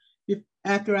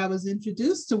after I was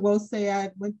introduced to Wosay, I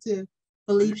went to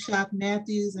Philippe Shock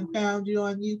Matthews and found you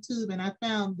on YouTube, and I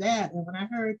found that. And when I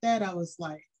heard that, I was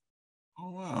like,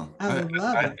 oh wow, I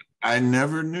love it. I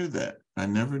never knew that.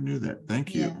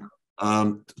 Thank you.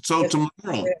 Yeah. So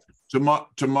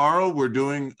tomorrow we're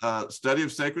doing study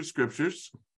of sacred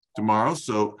scriptures tomorrow.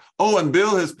 So, and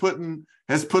Bill has put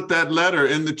that letter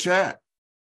in the chat.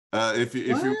 If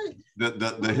you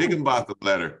the Higginbotham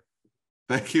letter.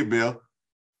 Thank you, Bill.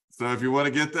 So if you want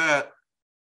to get that,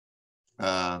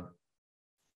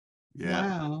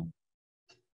 Yeah. Wow.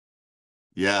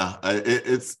 Yeah,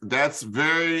 that's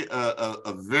very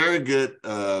a very good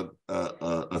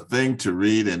a thing to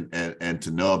read and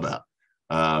to know about.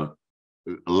 A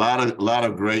lot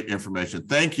of great information.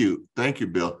 Thank you,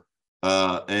 Bill.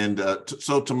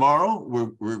 So tomorrow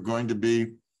we're going to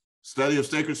be study of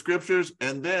sacred scriptures,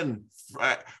 and then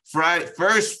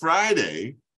First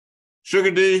Friday.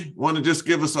 Sugar D, want to just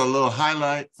give us a little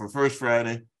highlight for First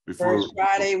Friday before? First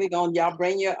Friday, y'all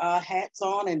bring your hats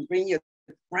on and bring your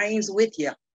frames with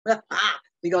you. We're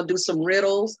gonna do some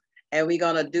riddles, and we're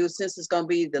gonna do, since it's gonna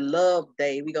be the Love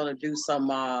Day, we're gonna do some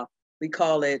we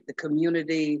call it the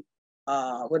community,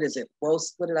 what is it? What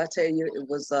did I tell you? It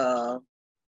was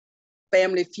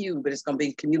Family Feud, but it's gonna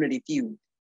be Community Feud.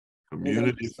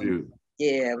 Community Feud.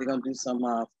 Yeah, we're gonna do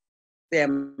some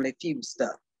Family Feud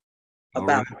stuff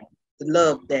about the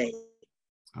Love Day.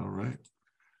 All right.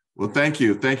 Well, thank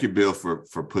you, Bill,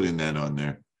 for putting that on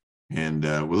there. And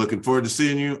we're looking forward to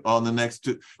seeing you on the next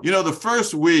two. You know, the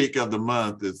first week of the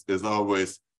month is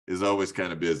always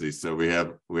kind of busy. So we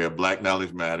have Black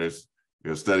Knowledge Matters, we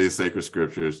have Study of Sacred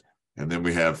Scriptures, and then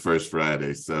we have First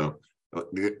Friday. So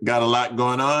got a lot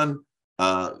going on.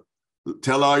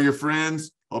 Tell all your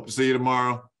friends. Hope to see you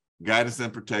tomorrow. Guidance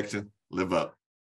and protection. Live up.